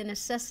the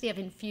necessity of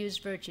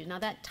infused virtues. Now,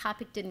 that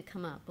topic didn't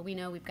come up, but we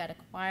know we've got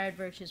acquired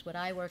virtues, what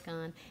I work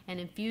on, and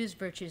infused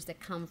virtues that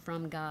come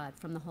from God,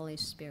 from the Holy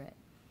Spirit.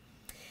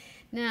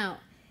 Now,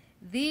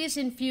 these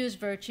infused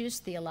virtues,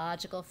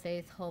 theological,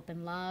 faith, hope,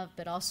 and love,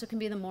 but also can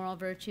be the moral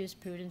virtues,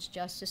 prudence,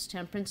 justice,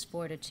 temperance,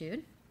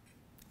 fortitude,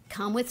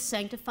 come with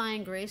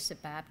sanctifying grace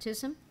at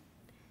baptism.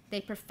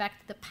 They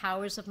perfect the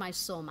powers of my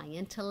soul, my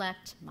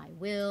intellect, my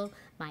will,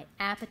 my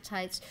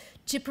appetites,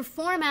 to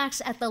perform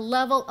acts at the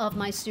level of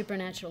my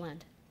supernatural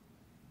end.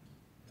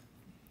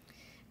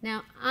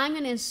 Now, I'm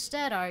going to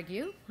instead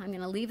argue, I'm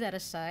going to leave that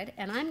aside,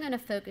 and I'm going to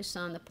focus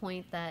on the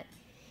point that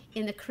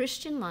in the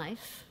Christian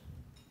life,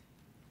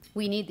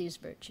 we need these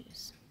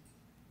virtues.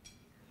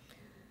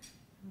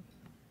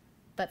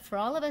 But for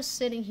all of us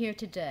sitting here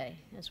today,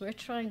 as we're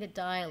trying to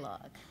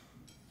dialogue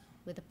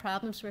with the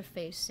problems we're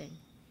facing,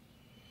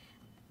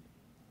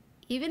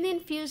 even the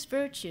infused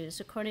virtues,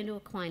 according to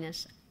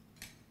Aquinas,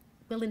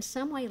 will in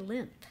some way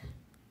limp,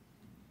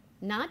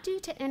 not due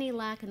to any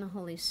lack in the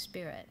Holy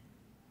Spirit,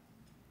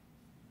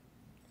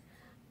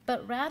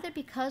 but rather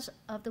because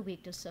of the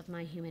weakness of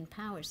my human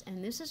powers.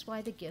 And this is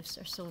why the gifts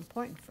are so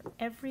important for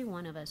every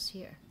one of us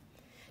here.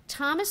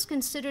 Thomas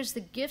considers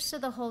the gifts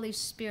of the Holy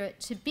Spirit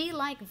to be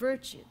like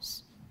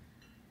virtues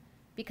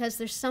because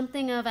there's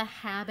something of a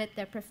habit,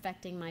 they're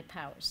perfecting my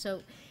powers.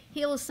 So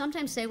he will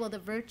sometimes say, well, the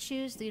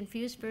virtues, the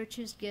infused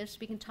virtues, gifts,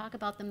 we can talk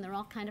about them. They're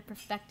all kind of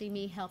perfecting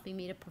me, helping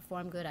me to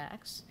perform good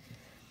acts.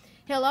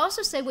 He'll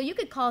also say, well, you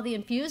could call the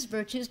infused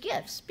virtues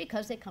gifts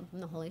because they come from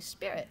the Holy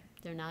Spirit.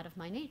 They're not of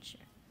my nature.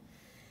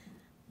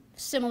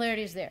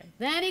 Similarities there.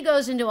 Then he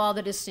goes into all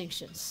the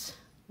distinctions.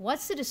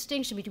 What's the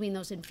distinction between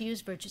those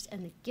infused virtues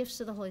and the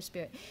gifts of the Holy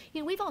Spirit? You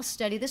know, we've all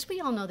studied this.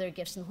 We all know there are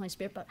gifts in the Holy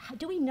Spirit, but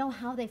do we know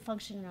how they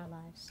function in our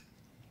lives?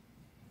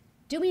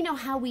 Do we know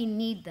how we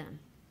need them?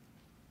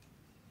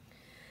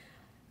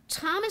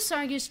 Thomas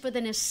argues for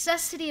the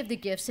necessity of the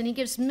gifts, and he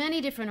gives many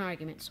different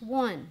arguments.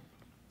 One,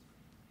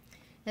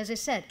 as I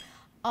said,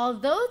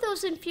 although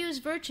those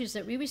infused virtues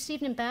that we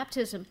received in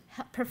baptism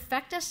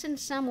perfect us in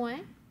some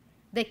way,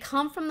 they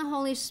come from the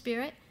Holy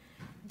Spirit,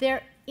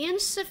 they're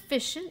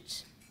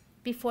insufficient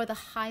before the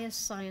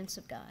highest science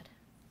of God.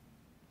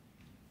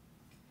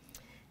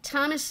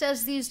 Thomas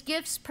says these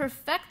gifts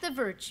perfect the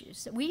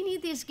virtues. We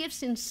need these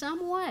gifts in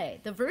some way.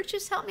 The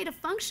virtues help me to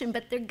function,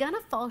 but they're going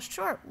to fall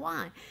short.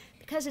 Why?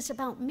 Because it's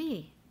about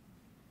me.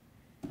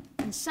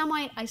 In some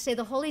way, I say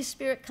the Holy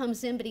Spirit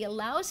comes in, but he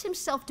allows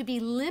himself to be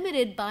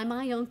limited by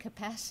my own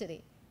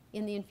capacity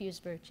in the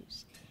infused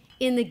virtues.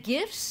 In the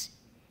gifts,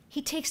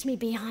 he takes me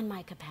beyond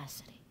my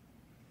capacity,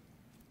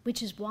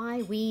 which is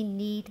why we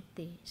need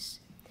these.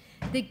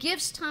 The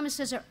gifts, Thomas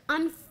says, are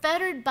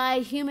unfettered by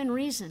human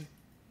reason.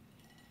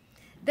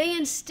 They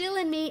instill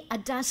in me a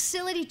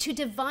docility to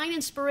divine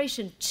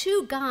inspiration,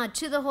 to God,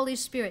 to the Holy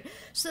Spirit,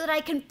 so that I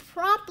can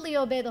promptly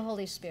obey the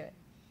Holy Spirit.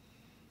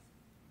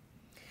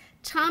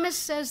 Thomas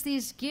says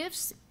these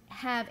gifts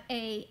have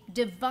a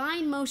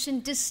divine motion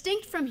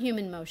distinct from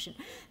human motion.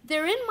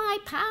 They're in my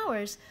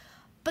powers,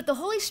 but the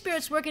Holy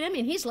Spirit's working in me,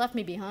 and he's left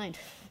me behind.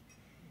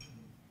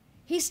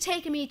 He's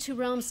taken me to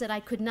realms that I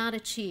could not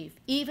achieve,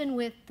 even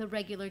with the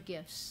regular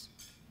gifts,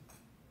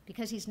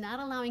 because he's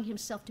not allowing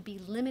himself to be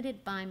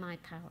limited by my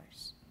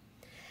powers.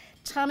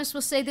 Thomas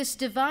will say this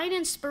divine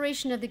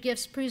inspiration of the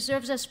gifts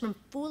preserves us from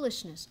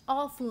foolishness,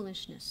 all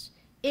foolishness,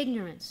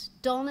 ignorance,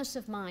 dullness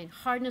of mind,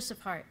 hardness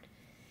of heart.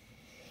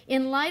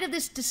 In light of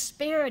this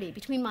disparity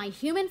between my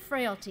human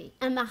frailty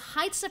and the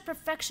heights of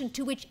perfection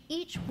to which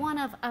each one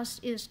of us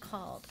is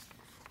called,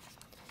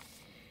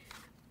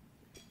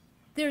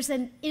 there's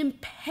an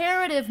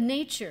imperative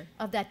nature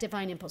of that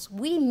divine impulse.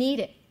 We need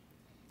it.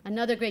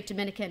 Another great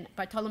Dominican,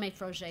 Bartolome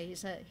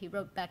Froger, he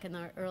wrote back in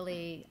the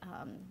early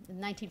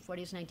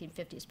 1940s,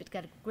 1950s, but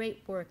got a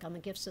great work on the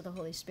gifts of the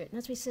Holy Spirit. And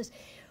that's what he says,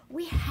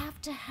 we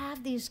have to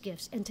have these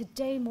gifts, and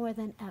today more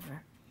than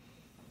ever.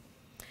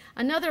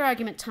 Another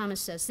argument,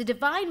 Thomas says, the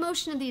divine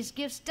motion of these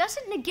gifts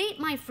doesn't negate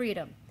my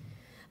freedom,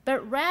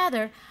 but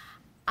rather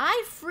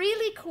I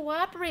freely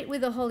cooperate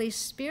with the Holy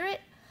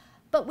Spirit,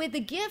 but with the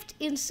gift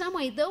in some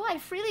way, though I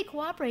freely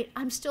cooperate,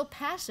 I'm still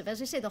passive.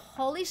 As I say, the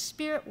Holy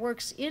Spirit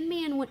works in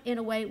me in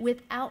a way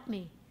without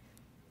me.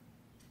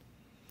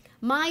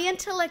 My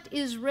intellect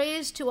is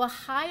raised to a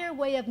higher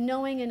way of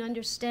knowing and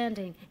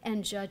understanding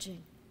and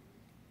judging.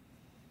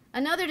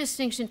 Another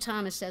distinction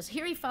Thomas says,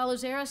 here he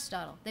follows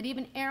Aristotle, that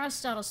even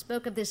Aristotle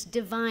spoke of this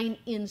divine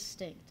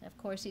instinct. Of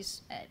course,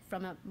 he's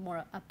from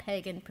a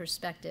pagan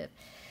perspective.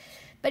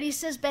 But he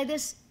says by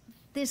this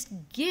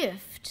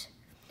gift,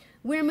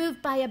 we're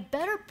moved by a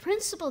better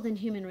principle than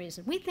human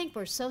reason. We think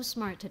we're so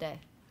smart today,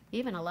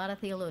 even a lot of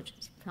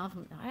theologians. All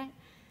right?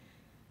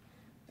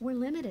 We're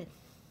limited.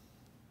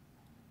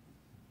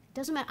 It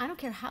doesn't matter. I don't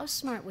care how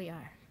smart we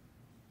are.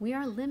 We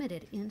are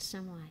limited in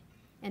some way.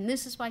 And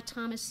this is why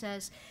Thomas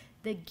says,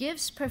 the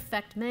gifts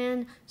perfect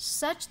man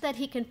such that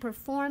he can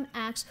perform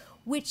acts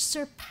which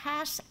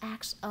surpass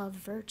acts of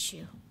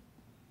virtue,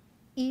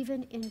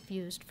 even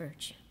infused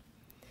virtue.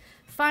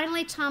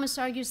 Finally, Thomas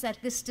argues that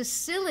this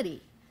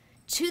docility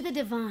to the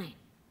divine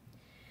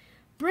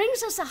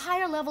brings us a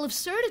higher level of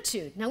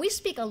certitude. Now, we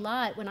speak a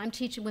lot when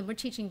we're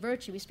teaching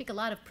virtue, we speak a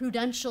lot of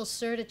prudential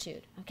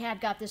certitude. Okay,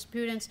 I've got this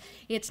prudence.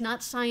 It's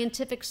not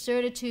scientific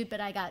certitude, but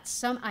I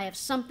have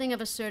something of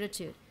a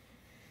certitude.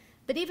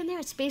 But even there,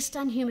 it's based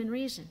on human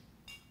reason.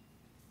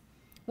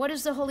 What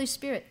is the Holy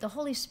Spirit? The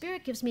Holy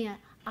Spirit gives me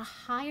a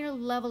higher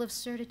level of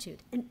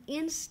certitude, an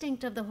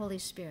instinct of the Holy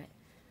Spirit,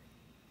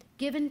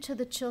 given to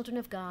the children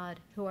of God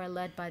who are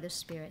led by the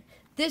Spirit.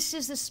 This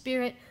is the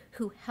Spirit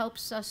who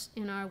helps us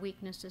in our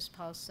weaknesses,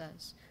 Paul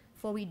says,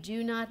 for we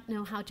do not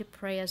know how to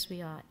pray as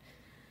we ought.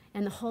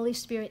 And the Holy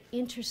Spirit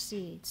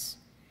intercedes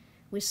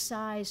with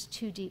sighs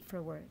too deep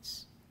for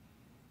words.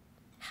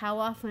 How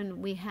often do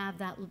we have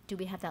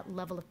that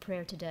level of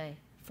prayer today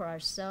for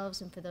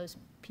ourselves and for those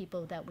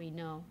people that we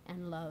know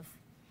and love?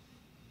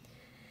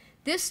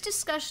 This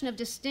discussion of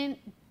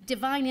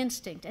divine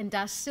instinct and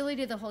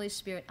docility to the Holy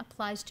Spirit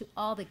applies to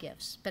all the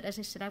gifts. But as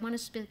I said, I want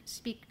to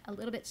speak a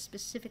little bit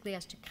specifically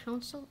as to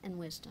counsel and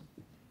wisdom.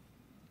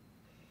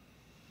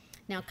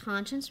 Now,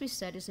 conscience, we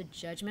said, is a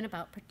judgment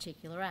about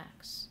particular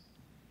acts.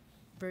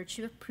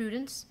 Virtue of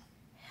prudence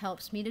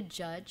helps me to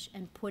judge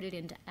and put it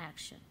into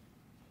action.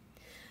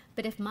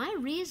 But if my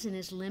reason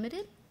is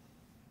limited,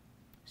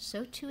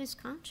 so too is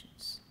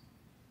conscience.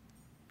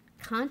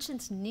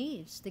 Conscience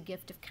needs the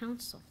gift of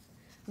counsel.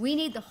 We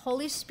need the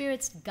Holy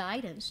Spirit's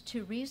guidance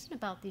to reason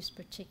about these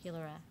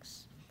particular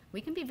acts.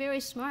 We can be very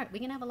smart. We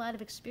can have a lot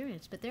of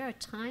experience, but there are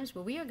times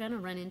where we are going to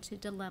run into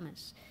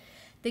dilemmas.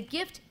 The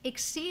gift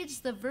exceeds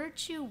the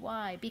virtue.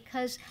 Why?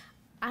 Because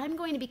I'm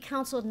going to be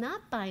counseled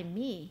not by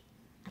me.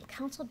 I'm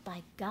counseled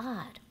by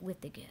God with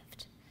the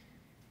gift.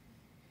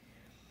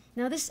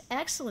 Now, this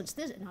excellence,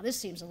 this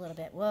seems a little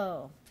bit,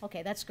 whoa,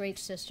 okay, that's great,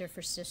 sister,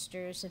 for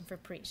sisters and for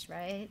priests,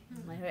 right?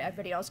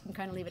 Everybody else can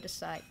kind of leave it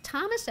aside.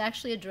 Thomas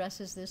actually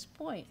addresses this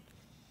point.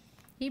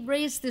 He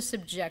raised this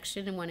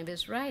objection in one of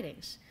his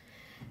writings.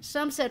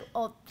 Some said,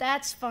 oh,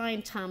 that's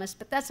fine, Thomas,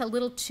 but that's a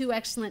little too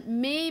excellent.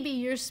 Maybe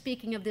you're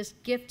speaking of this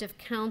gift of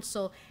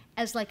counsel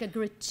as like a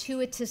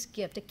gratuitous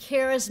gift, a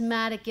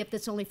charismatic gift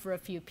that's only for a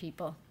few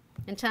people.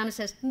 And Thomas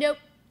says, nope.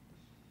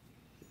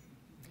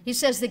 He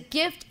says the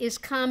gift is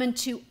common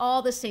to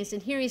all the saints.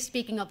 And here he's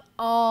speaking of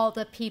all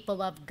the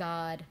people of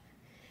God.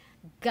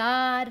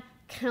 God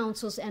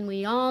counsels, and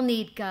we all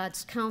need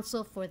God's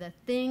counsel for the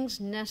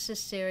things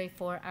necessary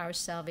for our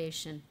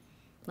salvation.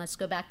 Let's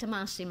go back to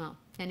Massimo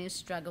and his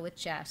struggle with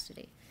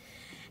chastity.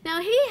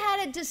 Now, he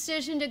had a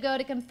decision to go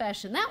to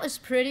confession. That was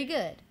pretty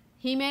good.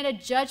 He made a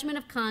judgment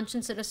of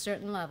conscience at a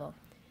certain level.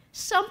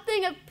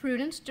 Something of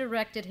prudence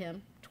directed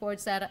him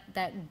towards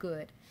that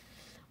good.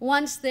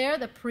 Once there,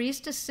 the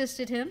priest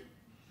assisted him,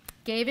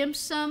 gave him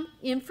some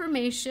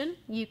information.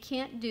 You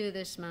can't do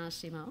this,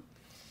 Massimo.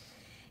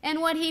 And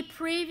what he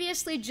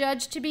previously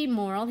judged to be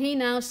moral, he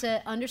now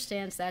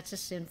understands that's a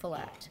sinful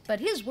act.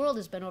 But his world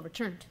has been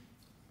overturned.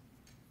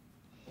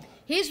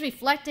 He's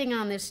reflecting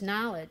on this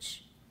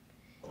knowledge,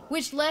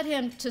 which led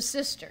him to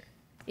sister.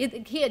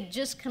 He had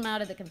just come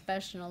out of the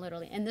confessional,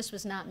 literally, and this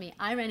was not me.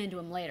 I ran into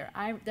him later.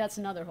 That's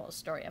another whole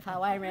story of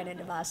how I ran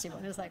into Massimo.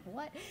 And it was like,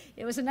 what?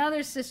 It was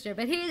another sister.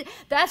 But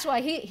that's why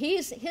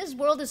his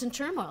world is in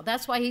turmoil.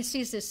 That's why he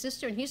sees this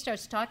sister, and he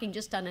starts talking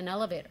just on an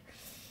elevator.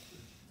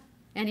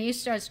 And he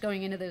starts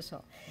going into this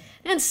hole.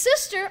 And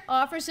sister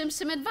offers him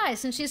some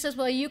advice, and she says,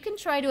 well, you can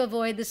try to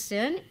avoid the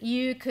sin.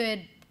 You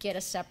could get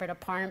a separate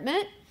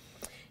apartment.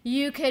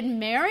 You could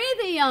marry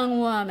the young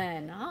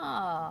woman.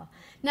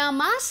 Now,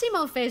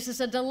 Massimo faces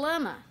a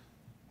dilemma.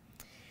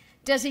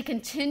 Does he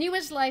continue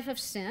his life of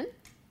sin?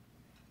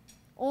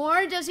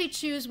 Or does he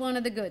choose one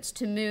of the goods,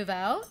 to move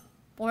out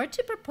or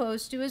to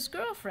propose to his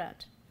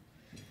girlfriend?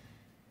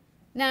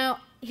 Now,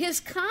 his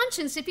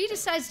conscience, if he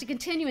decides to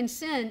continue in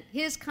sin,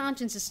 his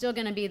conscience is still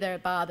going to be there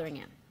bothering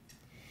him.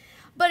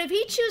 But if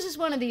he chooses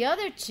one of the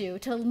other two,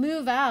 to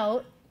move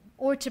out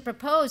or to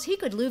propose, he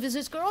could lose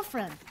his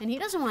girlfriend, and he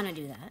doesn't want to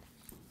do that.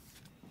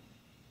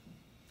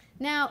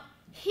 Now,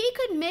 he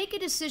could make a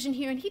decision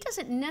here, and he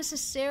doesn't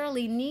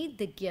necessarily need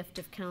the gift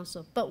of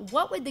counsel. But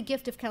what would the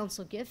gift of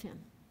counsel give him?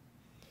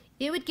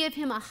 It would give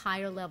him a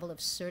higher level of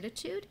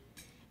certitude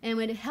and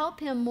would help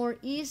him more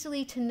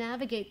easily to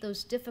navigate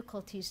those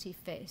difficulties he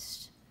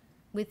faced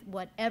with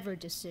whatever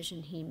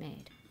decision he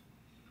made.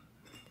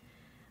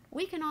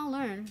 We can all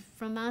learn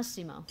from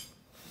Massimo.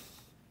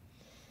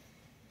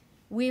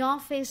 We all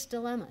face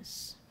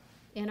dilemmas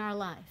in our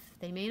life.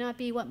 They may not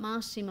be what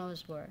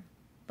Massimo's were,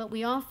 but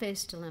we all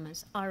face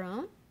dilemmas, our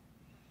own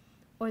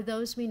or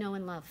those we know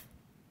and love.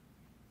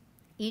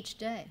 Each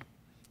day,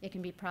 it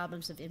can be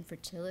problems of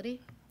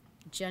infertility,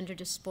 gender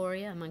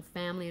dysphoria among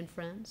family and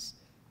friends,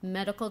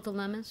 medical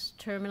dilemmas,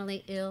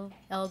 terminally ill,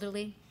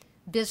 elderly,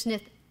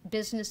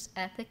 business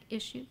ethic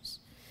issues,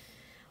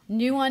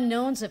 new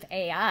unknowns of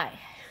AI.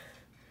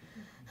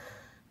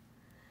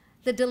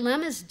 The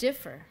dilemmas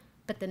differ,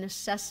 but the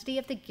necessity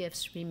of the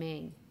gifts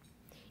remain.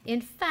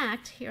 In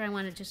fact, here I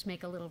want to just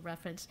make a little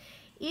reference.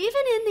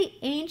 Even in the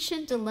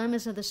ancient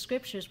dilemmas of the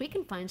scriptures, we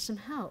can find some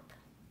help.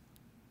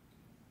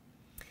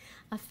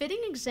 A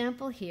fitting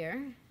example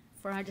here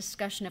for our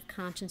discussion of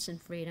conscience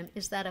and freedom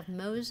is that of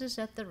Moses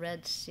at the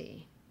Red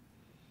Sea.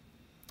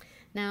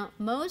 Now,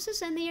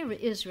 Moses and the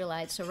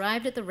Israelites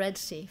arrived at the Red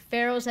Sea.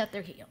 Pharaoh's at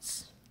their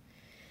heels.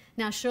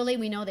 Now, surely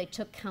we know they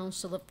took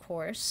counsel, of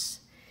course,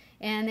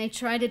 and they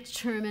tried to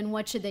determine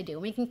what should they do.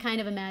 We can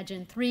kind of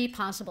imagine three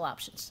possible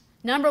options.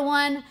 Number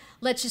one,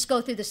 let's just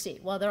go through the sea.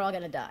 Well, they're all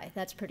going to die.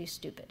 That's pretty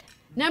stupid.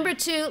 Number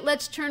two,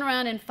 let's turn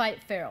around and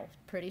fight Pharaoh.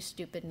 Pretty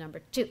stupid,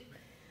 number two.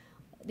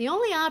 The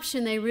only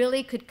option they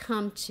really could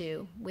come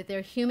to with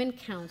their human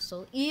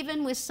counsel,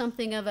 even with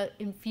something of an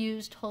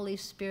infused Holy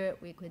Spirit,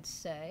 we could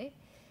say,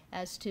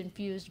 as to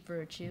infused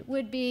virtue,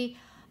 would be,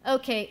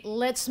 okay,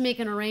 let's make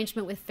an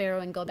arrangement with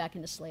Pharaoh and go back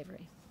into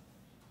slavery.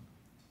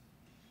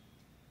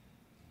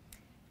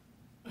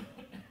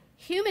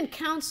 Human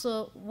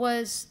counsel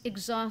was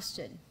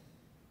exhausted,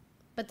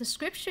 but the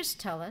scriptures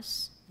tell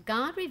us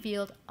God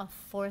revealed a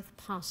fourth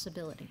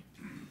possibility,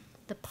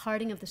 the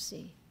parting of the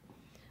sea,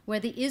 where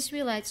the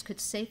Israelites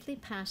could safely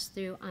pass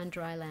through on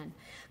dry land.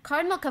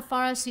 Cardinal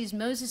Caffarra sees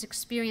Moses'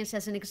 experience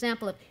as an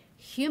example of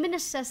human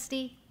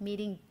necessity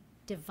meeting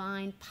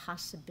divine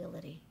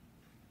possibility.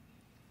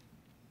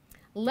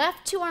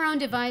 Left to our own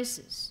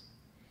devices,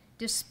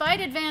 despite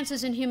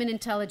advances in human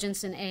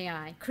intelligence and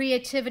AI,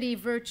 creativity,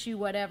 virtue,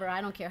 whatever,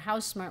 I don't care how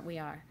smart we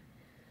are,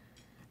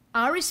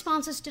 our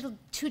responses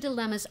to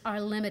dilemmas are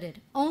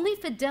limited. Only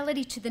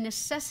fidelity to the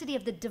necessity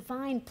of the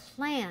divine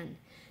plan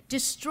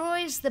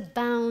destroys the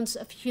bounds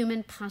of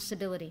human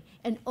possibility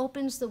and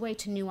opens the way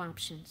to new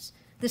options.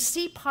 The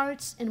sea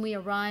parts and we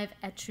arrive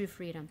at true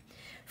freedom.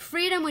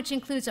 Freedom which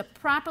includes a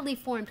properly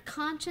formed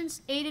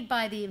conscience aided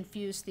by the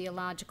infused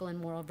theological and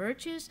moral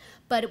virtues,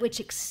 but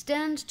which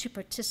extends to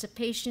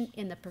participation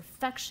in the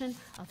perfection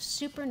of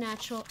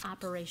supernatural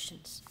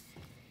operations.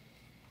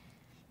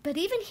 But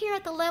even here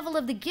at the level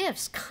of the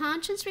gifts,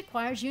 conscience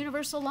requires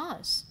universal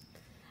laws.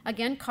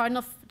 Again,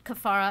 Cardinal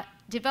Caffarra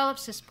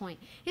develops this point.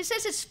 He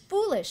says it's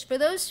foolish for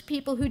those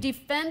people who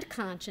defend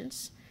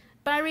conscience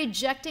by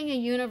rejecting a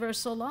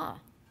universal law.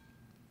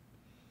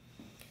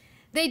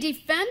 They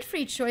defend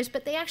free choice,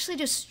 but they actually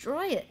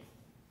destroy it.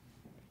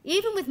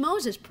 Even with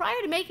Moses, prior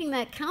to making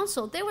that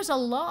counsel, there was a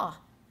law.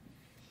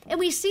 And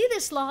we see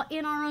this law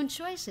in our own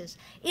choices.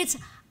 It's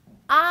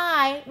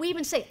we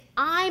even say,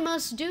 I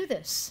must do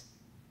this.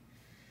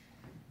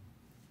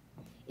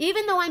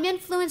 Even though I'm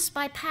influenced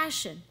by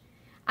passion,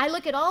 I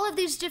look at all of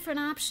these different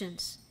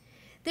options.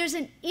 There's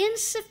an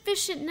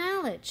insufficient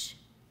knowledge.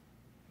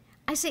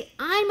 I say,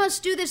 I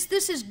must do this.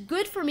 This is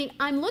good for me.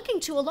 I'm looking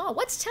to a law.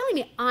 What's telling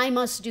me I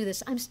must do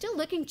this? I'm still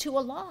looking to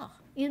a law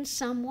in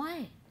some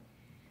way.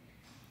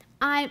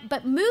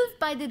 But moved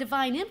by the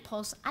divine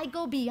impulse, I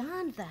go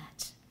beyond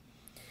that.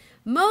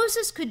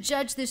 Moses could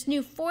judge this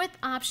new fourth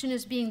option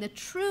as being the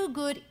true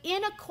good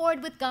in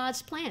accord with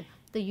God's plan,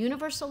 the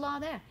universal law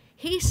there.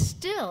 He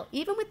still,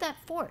 even with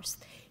that force,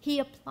 he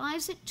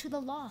applies it to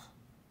the law.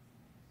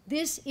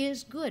 This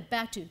is good.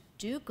 Back to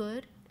do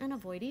good and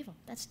avoid evil.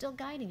 That's still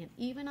guiding him,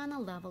 even on the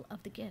level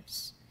of the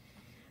gifts.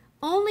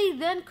 Only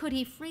then could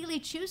he freely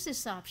choose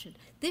this option.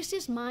 This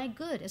is my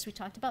good, as we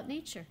talked about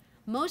nature.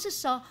 Moses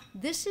saw,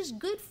 this is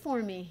good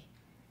for me.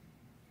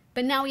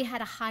 But now he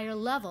had a higher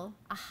level,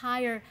 a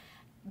higher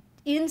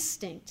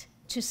instinct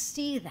to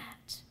see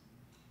that.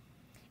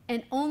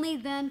 And only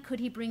then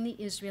could he bring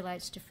the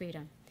Israelites to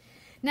freedom.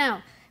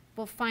 Now,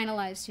 we'll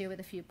finalize here with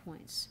a few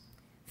points.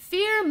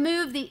 Fear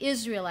moved the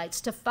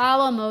Israelites to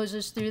follow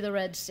Moses through the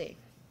Red Sea.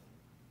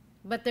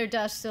 But their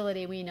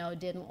docility, we know,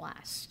 didn't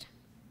last.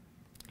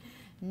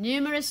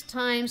 Numerous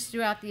times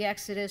throughout the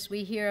Exodus,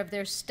 we hear of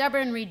their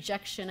stubborn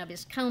rejection of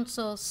his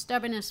counsel,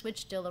 stubbornness which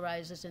still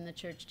arises in the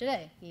church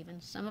today. Even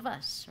some of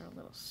us are a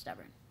little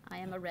stubborn. I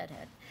am a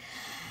redhead.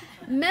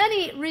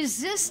 Many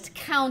resist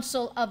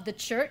counsel of the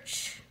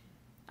church,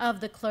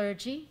 of the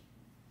clergy,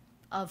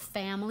 of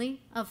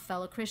family, of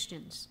fellow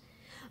Christians.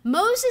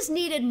 Moses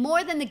needed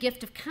more than the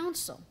gift of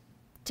counsel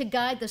to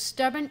guide the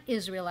stubborn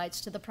Israelites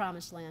to the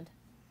promised land.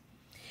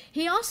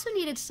 He also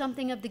needed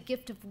something of the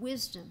gift of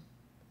wisdom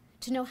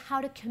to know how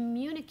to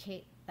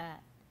communicate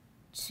that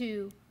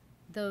to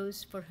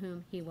those for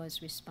whom he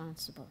was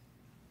responsible.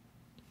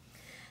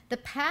 The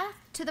path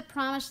to the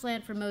promised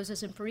land for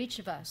Moses and for each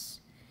of us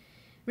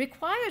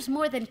requires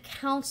more than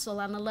counsel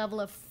on the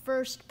level of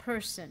first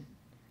person.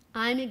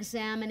 I'm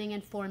examining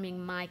and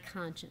forming my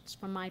conscience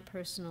for my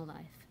personal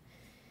life.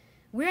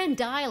 We're in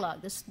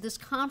dialogue. This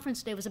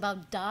conference day was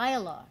about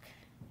dialogue.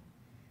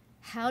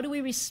 How do we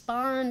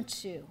respond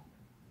to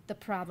the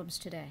problems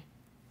today?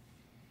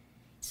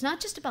 It's not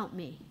just about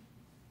me.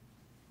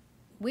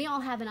 We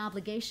all have an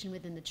obligation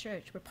within the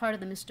church. We're part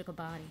of the mystical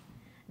body.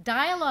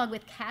 Dialogue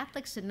with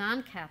Catholics and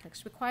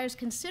non-Catholics requires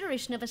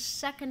consideration of a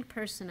second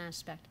person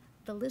aspect,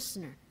 the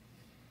listener.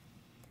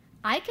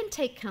 I can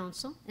take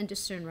counsel and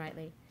discern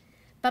rightly,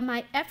 but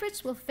my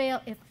efforts will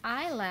fail if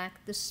I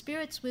lack the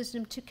Spirit's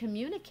wisdom to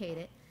communicate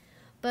it,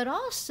 but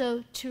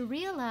also to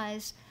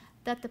realize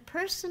that the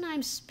person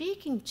I'm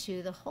speaking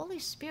to, the Holy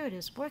Spirit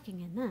is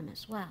working in them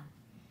as well.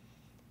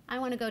 I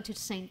want to go to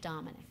St.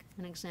 Dominic,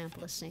 an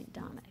example of St.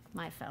 Dominic,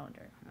 my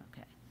founder.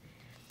 Okay.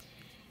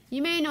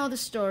 You may know the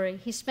story.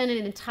 He spent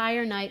an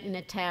entire night in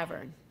a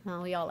tavern.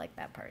 Well, we all like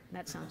that part.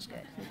 That sounds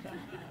good.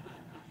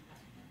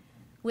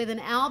 With an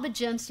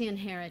Albigensian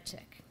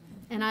heretic.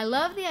 And I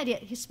love the idea.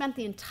 He spent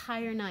the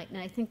entire night, and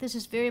I think this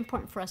is very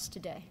important for us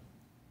today.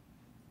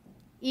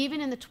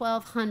 Even in the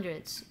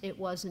 1200s, it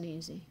wasn't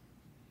easy.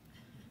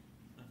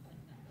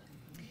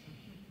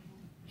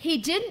 He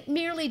didn't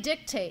merely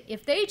dictate.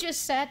 If they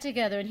just sat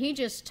together and he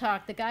just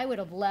talked, the guy would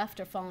have left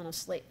or fallen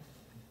asleep.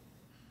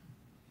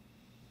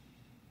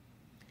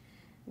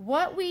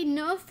 What we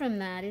know from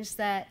that is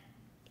that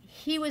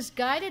he was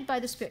guided by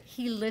the Spirit.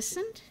 He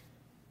listened.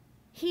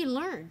 He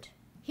learned.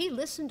 He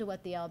listened to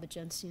what the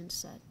Albigensians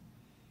said.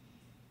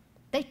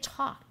 They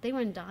talked. They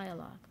were in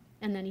dialogue.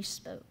 And then he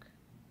spoke.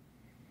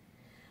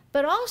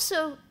 But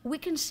also, we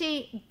can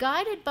see,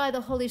 guided by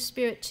the Holy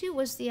Spirit, too,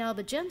 was the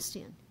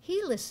Albigensian.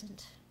 He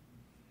listened.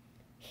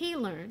 He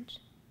learned.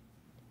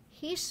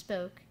 He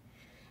spoke.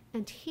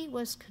 And he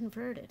was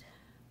converted.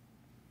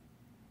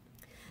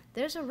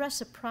 There's a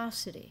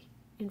reciprocity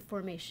in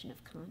formation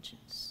of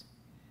conscience.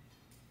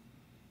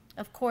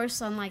 Of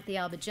course, unlike the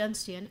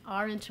Albigensian,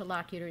 our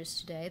interlocutors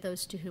today,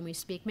 those to whom we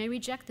speak, may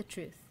reject the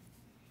truth.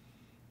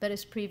 But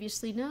as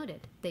previously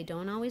noted, they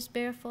don't always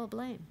bear full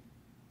blame.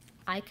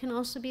 I can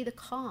also be the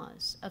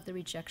cause of the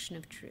rejection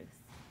of truth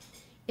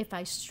if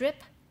I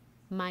strip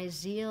my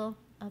zeal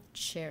of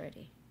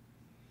charity.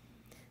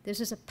 This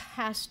is a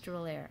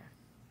pastoral error.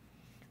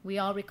 We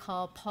all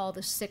recall Paul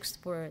VI's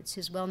words,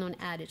 his well-known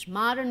adage,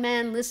 modern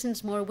man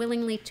listens more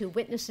willingly to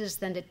witnesses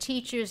than to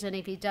teachers, and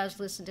if he does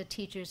listen to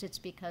teachers, it's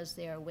because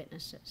they are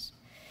witnesses.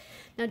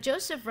 Now,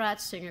 Joseph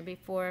Ratzinger,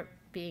 before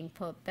being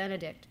Pope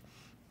Benedict,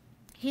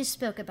 he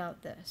spoke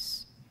about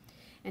this.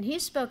 And he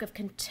spoke of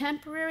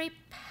contemporary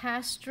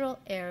pastoral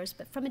errors,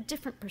 but from a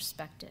different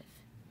perspective.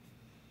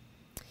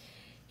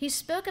 He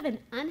spoke of an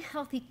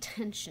unhealthy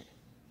tension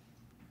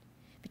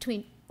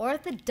between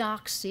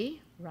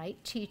orthodoxy, right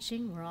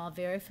teaching, we're all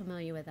very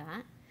familiar with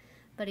that,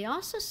 but he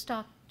also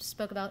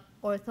spoke about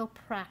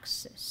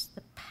orthopraxis,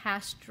 the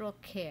pastoral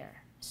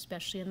care,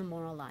 especially in the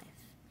moral life.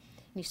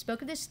 And he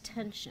spoke of this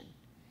tension.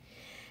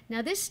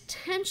 Now, this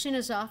tension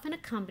is often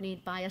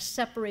accompanied by a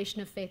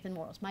separation of faith and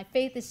morals. My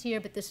faith is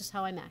here, but this is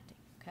how I'm acting,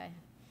 okay?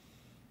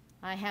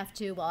 I have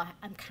to, well,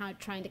 I'm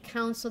trying to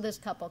counsel this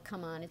couple.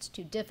 Come on, it's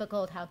too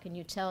difficult. How can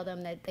you tell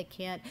them that they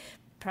can't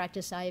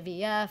practice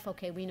IVF?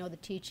 Okay, we know the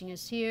teaching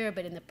is here,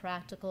 but in the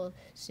practical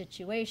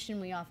situation,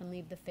 we often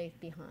leave the faith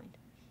behind.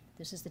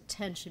 This is the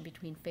tension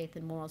between faith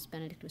and morals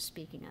Benedict was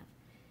speaking of.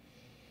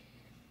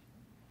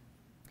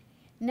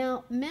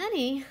 Now,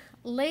 many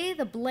lay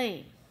the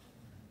blame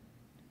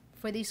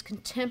for these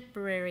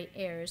contemporary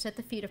errors at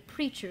the feet of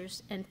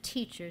preachers and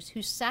teachers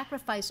who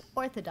sacrifice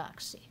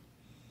orthodoxy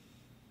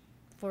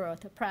for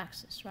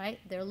orthopraxis, right?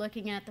 They're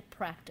looking at the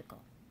practical,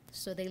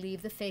 so they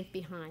leave the faith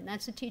behind.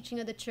 That's the teaching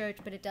of the church,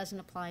 but it doesn't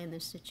apply in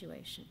this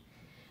situation.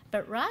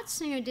 But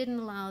Ratzinger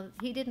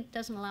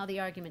doesn't allow the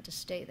argument to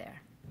stay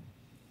there.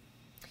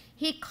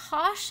 He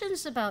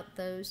cautions about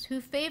those who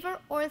favor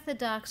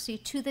orthodoxy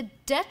to the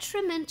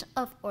detriment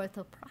of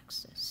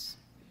orthopraxis.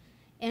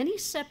 Any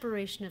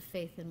separation of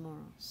faith and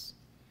morals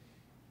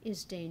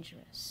is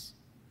dangerous.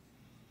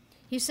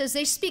 He says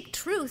they speak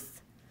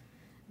truth,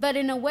 but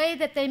in a way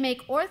that they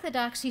make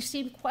orthodoxy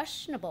seem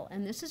questionable.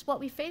 And this is what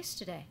we face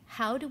today.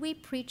 How do we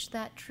preach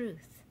that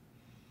truth?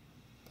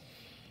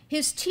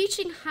 His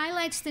teaching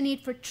highlights the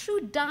need for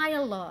true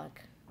dialogue,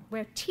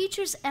 where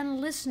teachers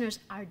and listeners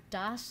are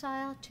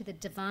docile to the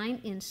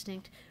divine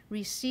instinct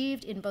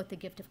received in both the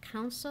gift of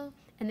counsel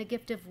and the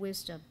gift of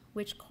wisdom,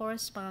 which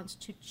corresponds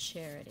to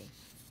charity.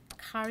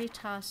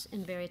 Caritas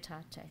in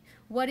veritate.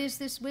 What is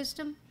this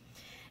wisdom?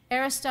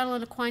 Aristotle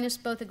and Aquinas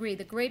both agree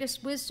the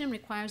greatest wisdom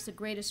requires the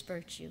greatest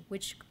virtue,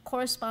 which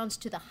corresponds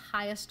to the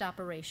highest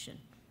operation.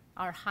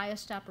 Our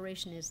highest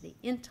operation is the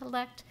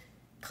intellect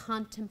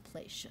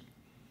contemplation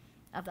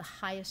of the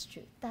highest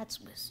truth. That's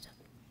wisdom.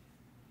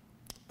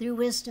 Through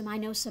wisdom, I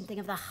know something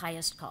of the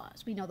highest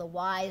cause. We know the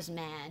wise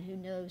man who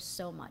knows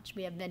so much.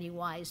 We have many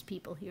wise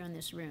people here in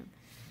this room.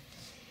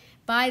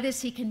 By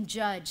this he can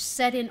judge,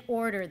 set in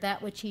order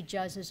that which he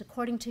judges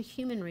according to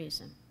human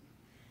reason.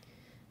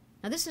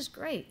 Now this is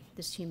great,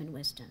 this human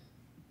wisdom.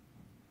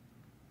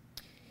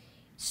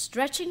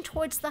 Stretching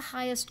towards the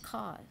highest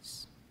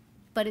cause,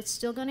 but it's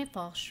still going to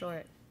fall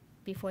short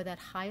before that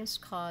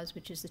highest cause,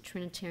 which is the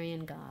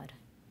Trinitarian God.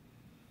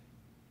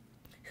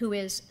 who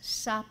is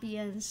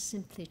sapiens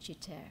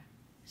simpliciter,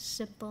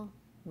 simple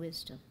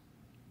wisdom,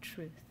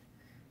 truth,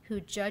 who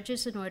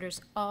judges and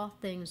orders all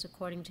things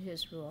according to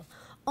his rule.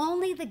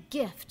 Only the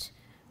gift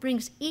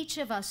brings each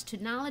of us to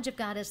knowledge of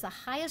God as the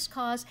highest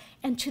cause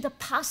and to the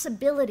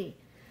possibility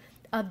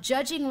of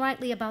judging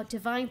rightly about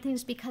divine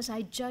things, because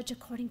I judge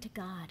according to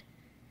God.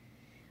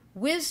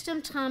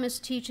 Wisdom, Thomas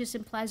teaches,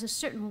 implies a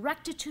certain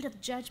rectitude of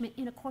judgment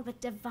in accord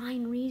with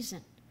divine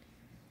reason.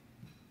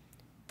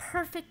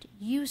 Perfect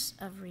use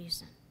of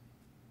reason.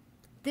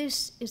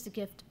 This is the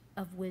gift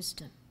of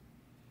wisdom,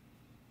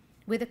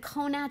 with a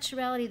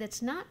connaturality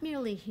that's not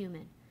merely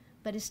human,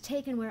 but is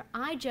taken where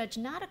I judge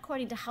not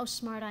according to how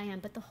smart I am,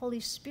 but the Holy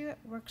Spirit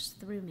works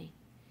through me.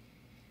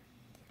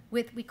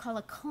 With, we call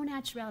a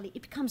connaturality,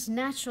 it becomes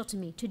natural to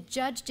me to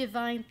judge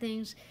divine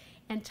things,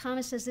 and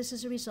Thomas says this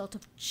is a result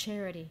of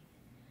charity.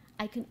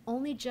 I can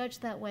only judge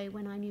that way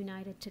when I'm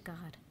united to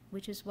God,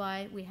 which is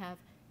why we have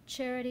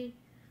charity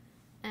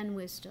and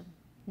wisdom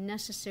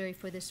necessary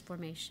for this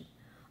formation.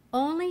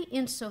 Only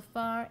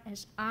insofar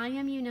as I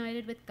am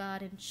united with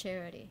God in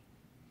charity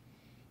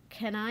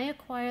can I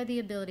acquire the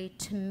ability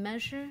to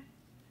measure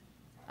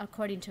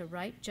according to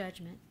right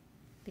judgment,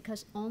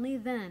 because only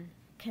then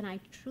can I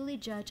truly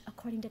judge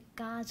according to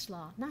God's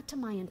law, not to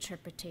my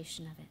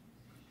interpretation of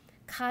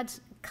it.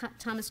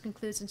 Thomas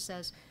concludes and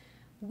says,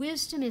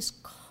 wisdom is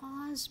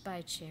caused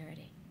by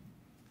charity,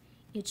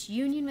 its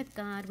union with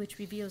God, which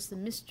reveals the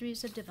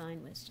mysteries of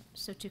divine wisdom.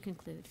 So to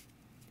conclude,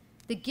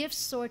 the gifts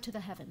soar to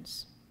the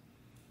heavens,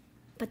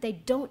 but they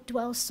don't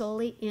dwell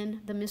solely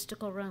in the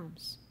mystical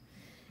realms.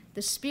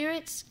 The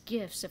Spirit's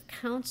gifts of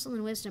counsel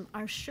and wisdom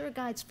are sure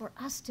guides for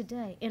us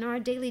today in our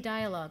daily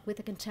dialogue with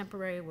the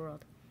contemporary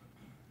world.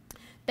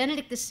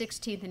 Benedict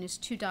XVI, in his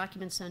 2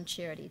 documents on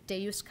charity,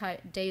 Deus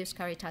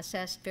Caritas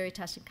Est,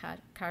 Veritas in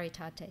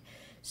Caritate,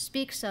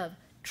 speaks of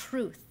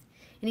truth.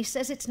 And he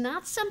says it's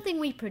not something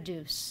we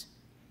produce.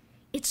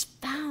 It's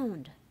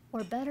found,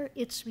 or better,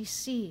 it's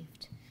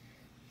received.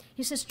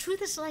 He says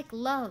truth is like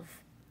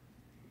love.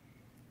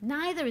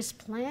 Neither is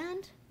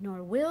planned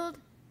nor willed,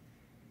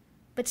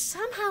 but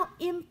somehow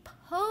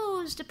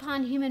imposed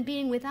upon human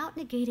being without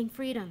negating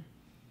freedom.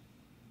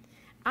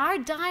 Our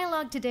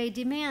dialogue today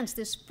demands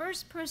this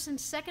first person,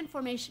 second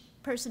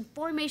person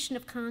formation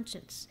of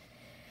conscience.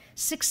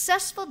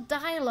 Successful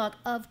dialogue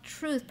of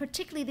truth,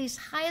 particularly these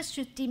highest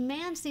truth,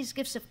 demands these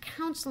gifts of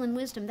counsel and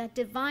wisdom, that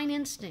divine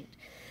instinct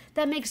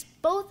that makes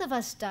both of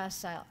us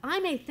docile.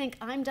 I may think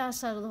I'm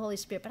docile to the Holy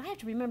Spirit, but I have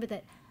to remember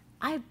that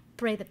I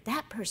pray that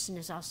that person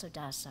is also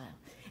docile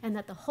and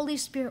that the Holy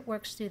Spirit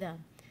works through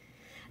them.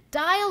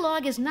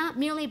 Dialogue is not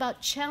merely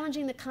about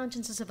challenging the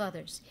consciences of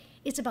others.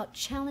 It's about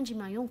challenging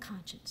my own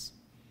conscience.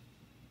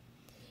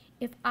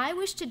 If I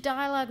wish to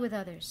dialogue with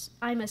others,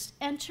 I must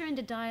enter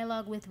into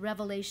dialogue with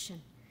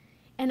revelation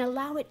and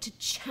allow it to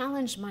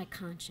challenge my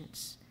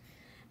conscience,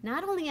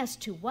 not only as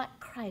to what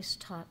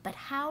Christ taught, but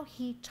how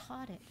he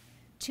taught it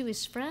to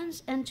his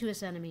friends and to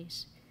his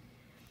enemies.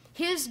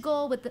 His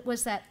goal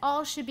was that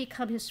all should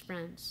become his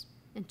friends,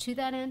 and to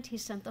that end he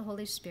sent the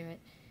Holy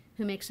Spirit,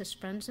 who makes us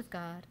friends of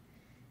God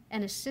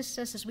and assists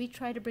us as we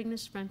try to bring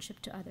this friendship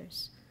to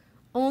others.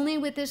 Only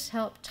with this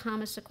help,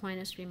 Thomas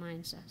Aquinas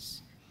reminds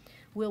us,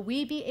 will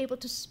we be able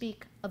to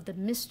speak of the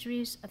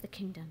mysteries of the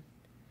kingdom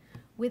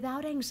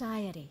without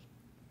anxiety,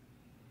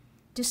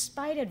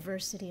 despite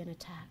adversity and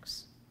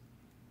attacks.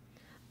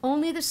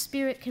 Only the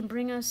Spirit can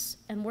bring us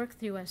and work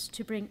through us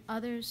to bring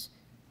others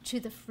to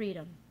the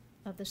freedom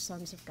of the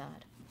sons of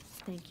God.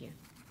 Thank you.